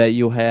that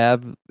you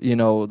have, you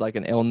know, like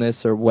an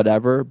illness or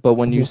whatever, but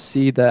when you Mhm.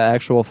 see the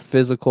actual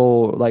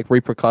physical like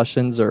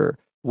repercussions or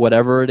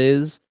whatever it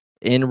is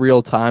in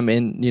real time,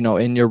 in, you know,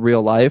 in your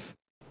real life,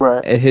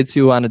 Right. it hits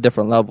you on a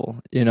different level.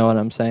 You know what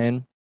I'm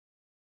saying?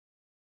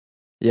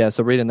 Yeah.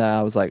 So reading that,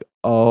 I was like,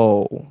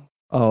 oh,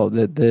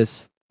 that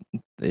this,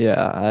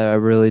 yeah, I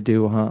really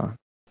do, huh?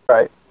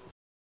 Right.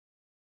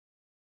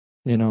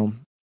 You know.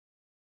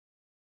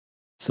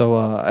 So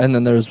and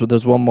then there's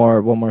one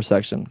more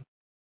section.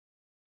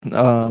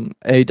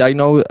 A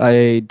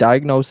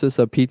diagnosis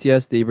of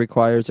PTSD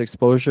requires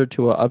exposure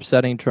to an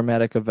upsetting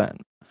traumatic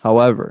event.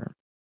 However,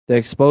 the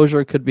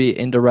exposure could be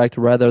indirect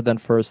rather than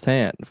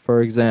firsthand.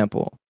 For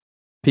example,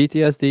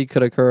 PTSD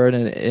could occur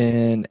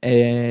in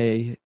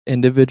a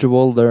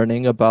individual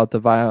learning about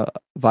the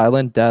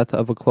violent death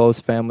of a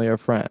close family or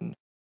friend.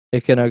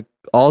 It can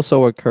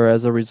also occur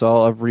as a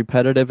result of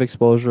repetitive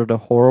exposure to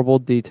horrible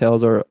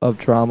details or of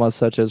trauma,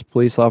 such as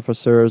police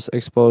officers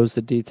exposed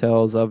to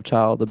details of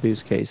child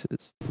abuse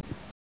cases.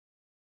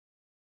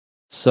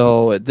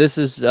 So this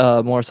is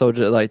more so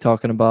just like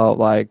talking about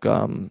like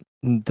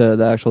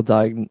the actual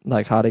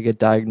like how to get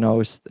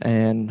diagnosed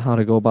and how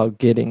to go about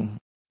getting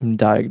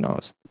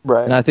diagnosed.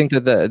 Right. And I think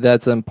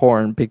that's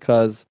important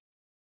because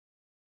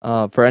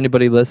for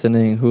anybody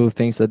listening who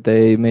thinks that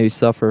they may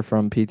suffer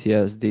from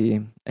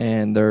PTSD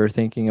and they're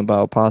thinking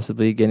about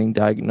possibly getting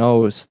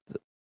diagnosed,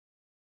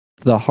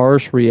 the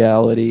harsh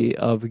reality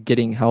of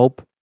getting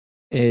help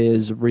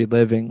is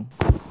reliving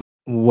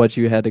what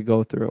you had to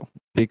go through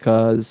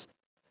because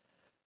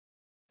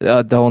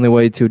the only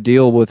way to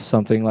deal with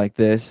something like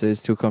this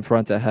is to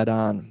confront it head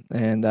on,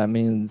 and that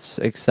means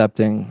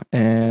accepting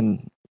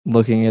and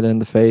looking it in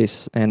the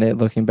face and it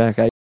looking back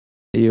at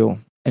you.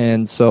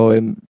 And so,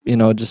 you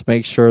know, just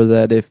make sure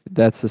that if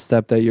that's the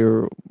step that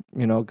you're,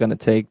 you know, gonna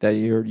take, that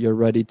you're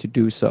ready to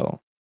do so.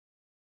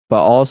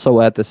 But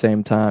also at the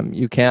same time,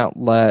 you can't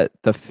let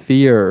the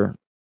fear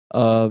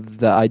of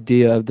the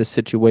idea of the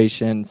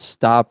situation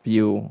stop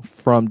you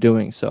from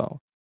doing so.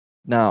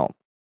 Now,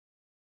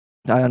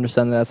 I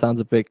understand that sounds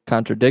a bit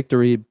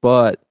contradictory,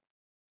 but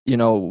you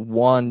know,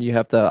 one, you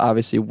have to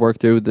obviously work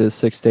through the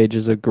 6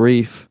 stages of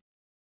grief,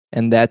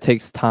 and that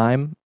takes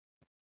time,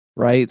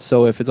 right?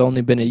 So if it's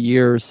only been a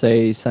year,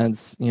 say,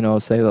 since, you know,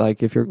 say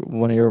like if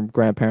one of your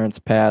grandparents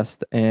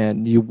passed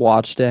and you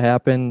watched it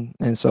happen,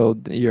 and so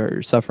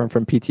you're suffering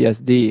from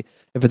PTSD,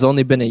 if it's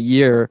only been a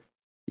year,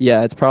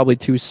 yeah, it's probably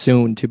too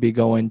soon to be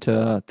going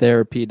to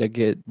therapy to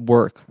get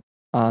work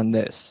on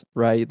this,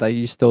 right? Like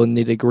you still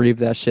need to grieve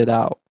that shit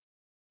out,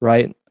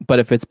 right? But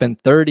if it's been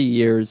 30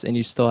 years and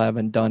you still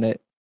haven't done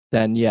it,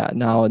 then yeah,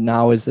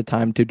 now is the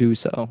time to do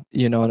so.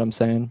 You know what I'm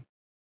saying?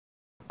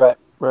 Right.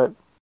 Right.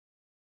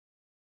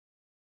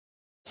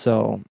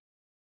 So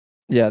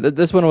yeah,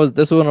 this one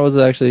was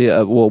actually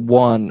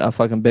a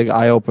fucking big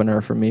eye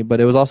opener for me,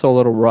 but it was also a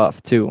little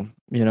rough too.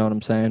 You know what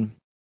I'm saying?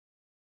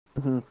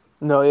 Mm-hmm.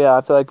 No. Yeah.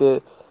 I feel like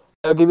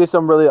it'll give you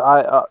some really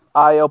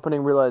eye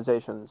opening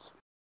realizations.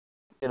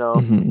 You know.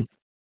 Hmm.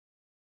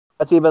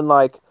 That's even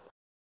like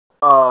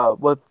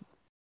with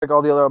like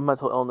all the other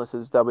mental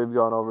illnesses that we've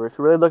gone over. If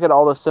you really look at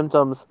all the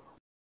symptoms,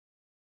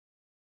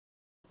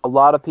 a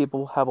lot of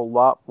people have a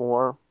lot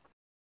more.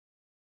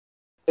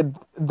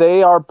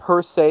 They are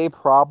per se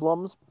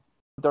problems.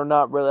 They're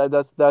not really.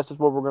 That's just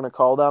what we're gonna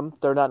call them.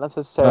 They're not Uh,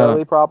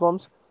 necessarily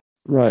problems.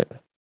 right.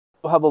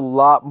 They'll have a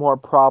lot more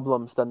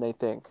problems than they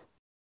think.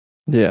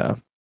 Yeah.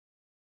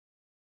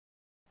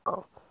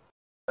 Oh.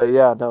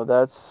 Yeah, no,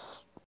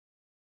 that's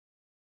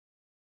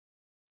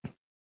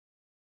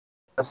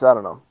I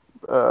don't know.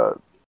 Uh,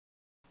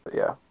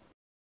 yeah,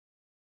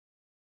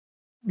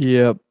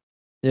 Yep.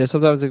 Yeah.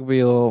 Sometimes it can be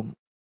a little.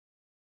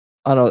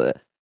 I don't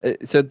know.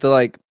 So the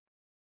like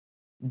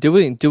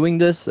doing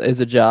this as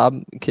a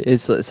job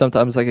is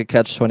sometimes like a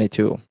catch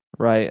 22.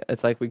 right?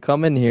 It's like we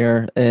come in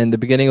here and the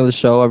beginning of the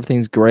show,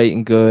 everything's great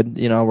and good.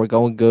 You know, we're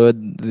going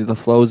good. The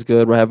flow's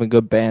good. We're having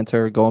good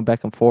banter, going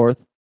back and forth.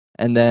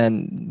 And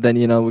then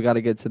you know, we got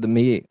to get to the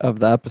meat of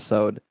the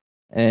episode.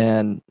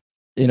 And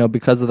you know,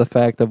 because of the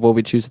fact of what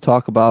we choose to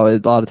talk about,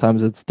 a lot of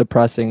times it's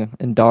depressing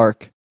and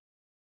dark.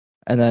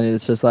 And then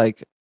it's just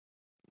like,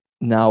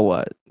 now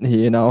what?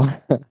 You know?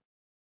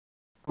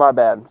 My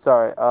bad.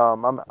 Sorry.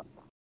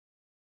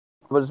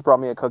 Just brought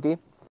me a cookie.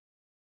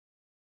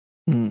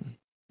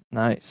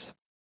 Nice.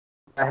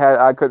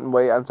 I couldn't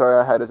wait. I'm sorry.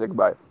 I had to take a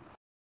bite.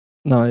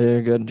 No,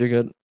 you're good. You're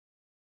good.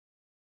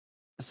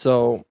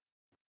 So,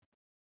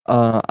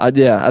 I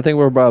think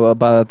we're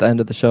about at the end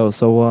of the show.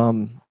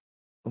 So,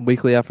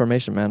 weekly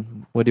affirmation,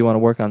 man. What do you want to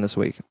work on this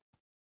week?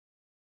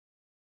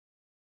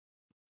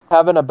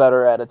 Having a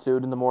better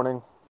attitude in the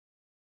morning.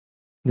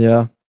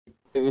 Yeah.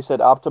 Like you said,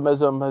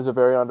 optimism is a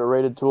very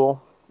underrated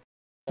tool,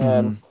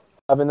 and Mm-hmm.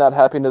 having that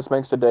happiness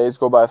makes the days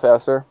go by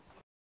faster.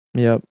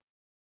 Yep.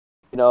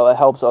 You know, it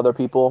helps other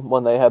people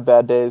when they have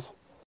bad days.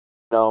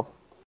 You know,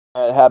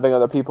 and having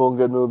other people in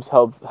good moods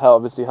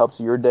obviously helps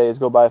your days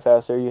go by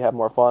faster. You have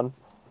more fun.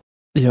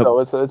 Yep. So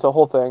it's a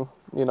whole thing.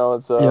 You know,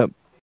 it's a Yep.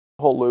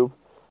 whole loop.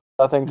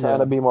 I think trying Yeah.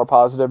 to be more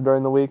positive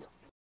during the week.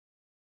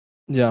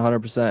 Yeah.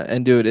 100%.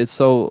 And dude, it's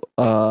so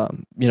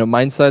you know,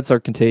 mindsets are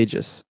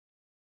contagious.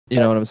 You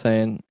know what I'm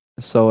saying?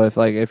 So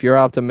if you're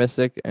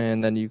optimistic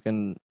and then you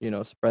can, you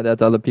know, spread that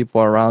to other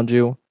people around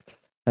you,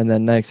 and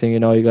then next thing you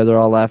know, you guys are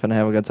all laughing and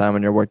having a good time,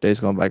 and your work day's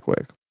going by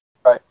quick.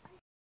 Right.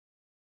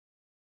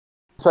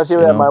 Especially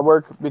You at my know?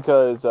 work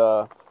because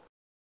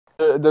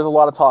there's a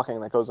lot of talking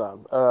that goes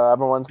on.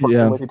 Everyone's working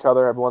Yeah. with each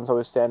other. Everyone's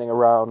always standing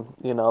around.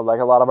 You know, like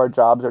a lot of our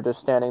jobs are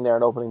just standing there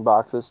and opening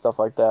boxes, stuff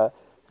like that.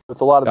 So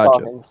it's a lot of Gotcha.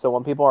 talking. So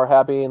when people are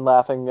happy and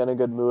laughing in a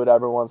good mood,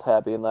 everyone's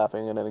happy and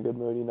laughing and in a good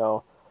mood. You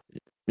know,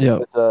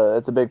 Yep.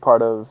 it's a big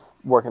part of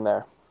working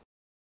there.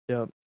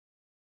 Yep.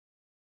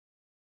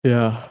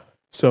 Yeah.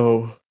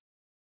 So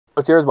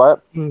What's yours, Wyatt?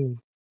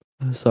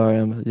 sorry,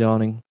 I'm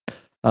yawning.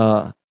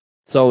 Uh,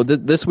 so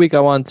this week I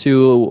want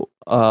to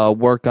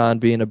work on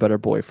being a better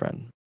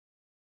boyfriend.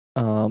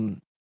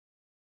 Um,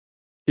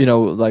 you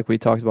know, like we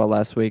talked about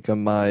last week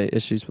on my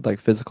issues with like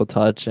physical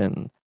touch,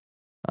 and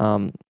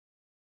um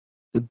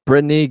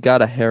Brittany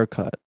got a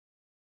haircut,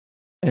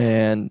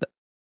 and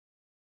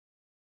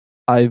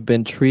I've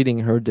been treating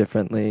her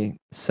differently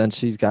since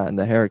she's gotten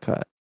the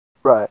haircut.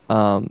 Right.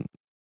 Um,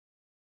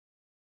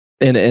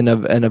 in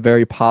a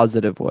very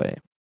positive way.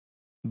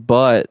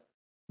 But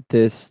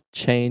this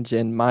change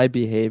in my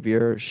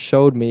behavior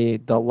showed me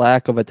the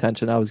lack of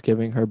attention I was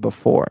giving her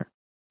before.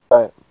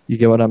 Right. You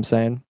get what I'm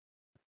saying?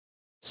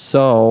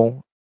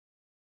 So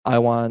I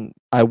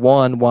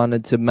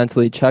wanted to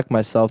mentally check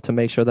myself to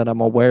make sure that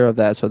I'm aware of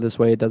that so this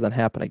way it doesn't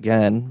happen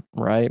again,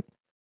 right?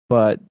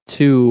 But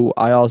two,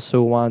 I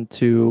also want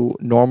to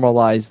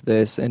normalize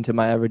this into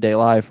my everyday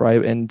life,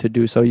 right? And to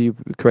do so you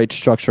create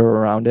structure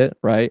around it,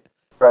 right?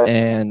 Right.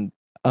 And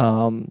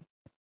um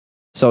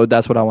so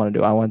that's what I want to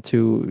do. I want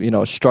to, you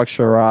know,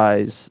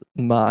 structureize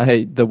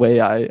the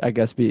way I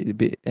guess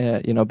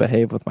you know,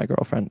 behave with my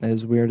girlfriend.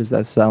 As weird as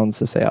that sounds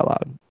to say out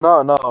loud.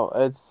 No,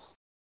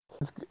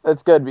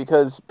 it's good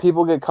because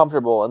people get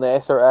comfortable and they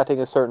start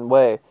acting a certain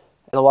way,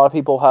 and a lot of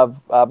people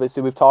have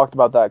obviously we've talked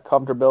about that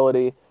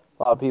comfortability.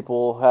 A lot of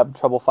people have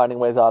trouble finding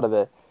ways out of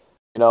it,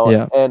 you know,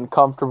 Yeah. and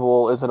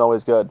comfortable isn't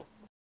always good,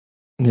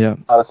 Yeah.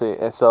 obviously.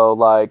 And so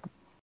like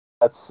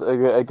that's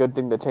a good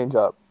thing to change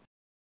up.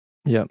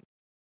 Yeah.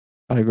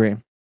 I agree.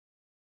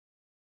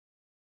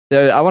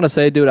 Yeah, I want to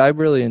say, dude, I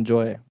really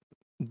enjoy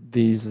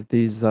these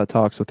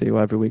talks with you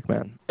every week,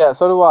 man. Yeah,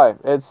 so do I.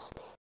 It's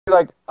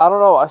like I don't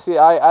know.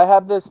 I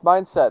have this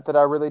mindset that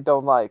I really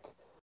don't like.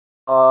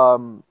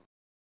 Um,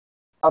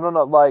 I don't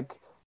know. Like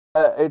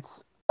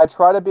it's I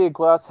try to be a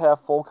glass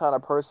half full kind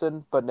of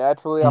person, but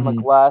naturally I'm a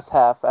Mm-hmm. glass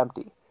half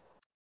empty.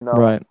 You know,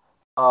 Right.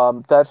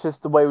 that's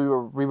just the way we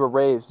were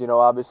raised. You know,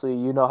 obviously,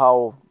 you know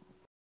how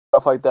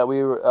stuff like that.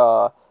 We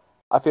were.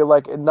 I feel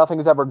like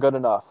nothing's ever good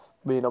enough.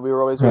 You know, we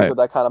were always raised Right. with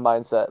that kind of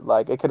mindset.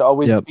 Like it could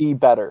always Yep. be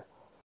better.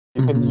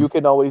 Mm-hmm. You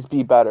can always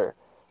be better,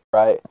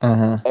 right?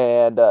 Uh-huh.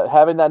 And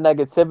having that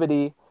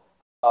negativity,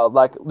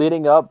 like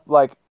leading up,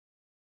 like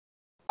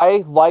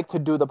I like to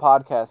do the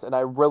podcast and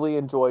I really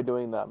enjoy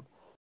doing them.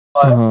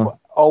 But Uh-huh.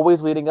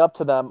 always leading up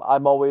to them,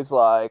 I'm always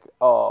like,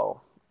 oh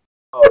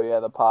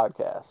yeah, the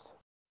podcast.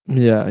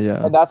 Yeah,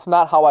 yeah. And that's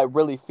not how I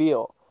really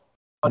feel.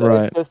 But it's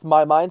Right. just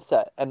my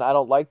mindset, and I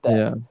don't like that.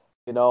 Yeah.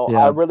 You know, I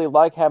Yeah. really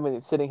like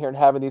sitting here and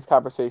having these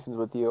conversations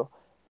with you.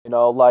 You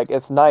know, like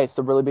it's nice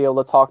to really be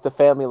able to talk to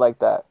family like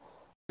that.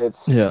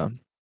 It's Yeah.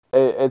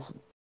 it's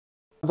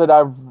something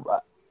I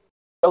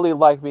really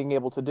like being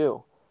able to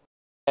do.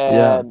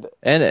 Yeah.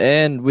 And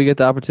And we get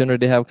the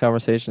opportunity to have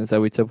conversations that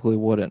we typically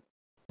wouldn't.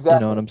 You know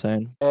what exactly. I'm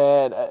saying?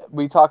 And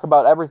we talk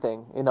about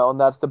everything, you know, and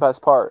that's the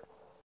best part.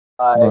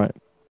 Like Right.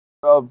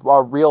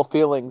 our real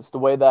feelings, the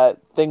way that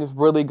things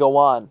really go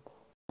on.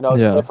 You know,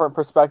 Yeah. different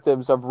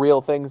perspectives of real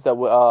things that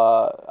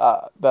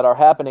that are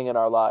happening in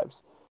our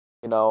lives.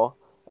 You know,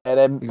 and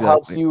it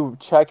helps Exactly. you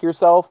check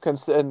yourself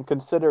and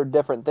consider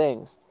different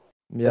things.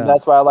 And Yeah.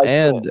 that's why I like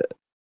doing it.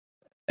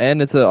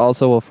 And it's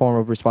also a form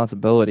of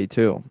responsibility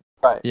too.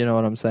 Right. You know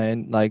what I'm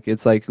saying? Like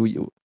it's like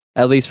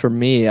at least for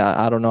me,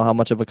 I don't know how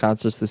much of a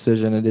conscious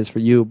decision it is for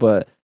you,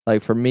 but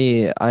like for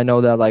me, I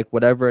know that like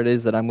whatever it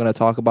is that I'm going to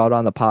talk about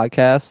on the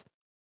podcast,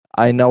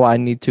 I know I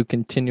need to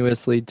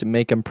continuously to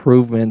make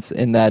improvements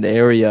in that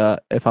area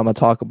if I'm gonna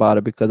talk about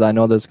it, because I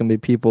know there's gonna be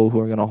people who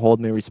are gonna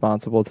hold me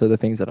responsible to the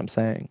things that I'm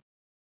saying.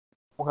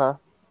 Okay.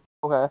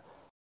 Okay.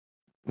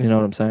 You know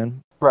what I'm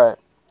saying? Right.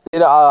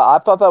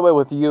 I've thought that way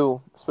with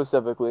you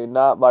specifically,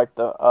 not like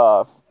the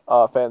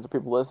fans or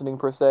people listening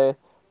per se.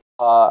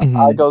 I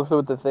Hmm. go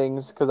through the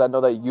things because I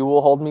know that you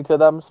will hold me to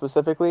them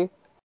specifically.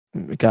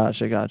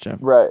 Gotcha, gotcha.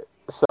 Right.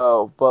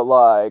 So, but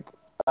like,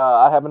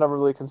 I haven't ever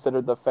really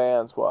considered the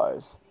fans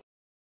wise.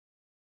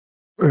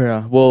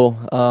 Yeah. Well,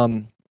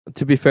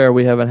 to be fair,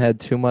 we haven't had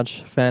too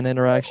much fan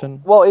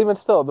interaction. Well, even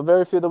still, the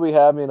very few that we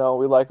have, we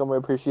like them, we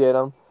appreciate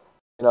them.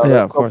 There's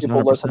Yeah, of still course, people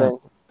 100%. listening,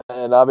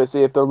 and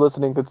obviously, if they're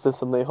listening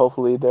consistently,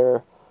 hopefully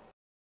they're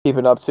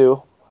keeping up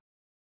too.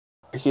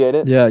 Appreciate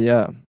it. Yeah,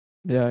 yeah,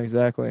 yeah,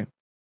 exactly.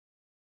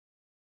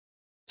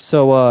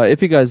 So,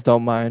 if you guys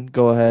don't mind,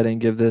 go ahead and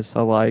give this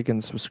a like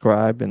and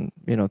subscribe, and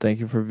thank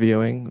you for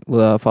viewing.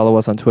 Follow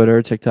us on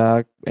Twitter,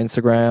 TikTok,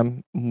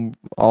 Instagram,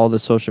 all the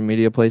social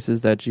media places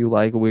that you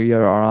like. We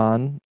are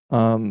on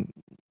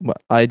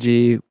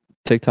IG,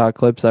 TikTok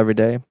clips every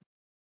day.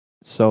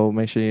 So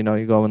make sure you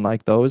go and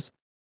like those.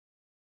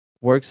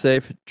 Work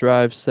safe,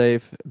 drive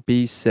safe,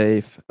 be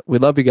safe. We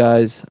love you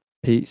guys.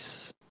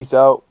 Peace. Peace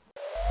out.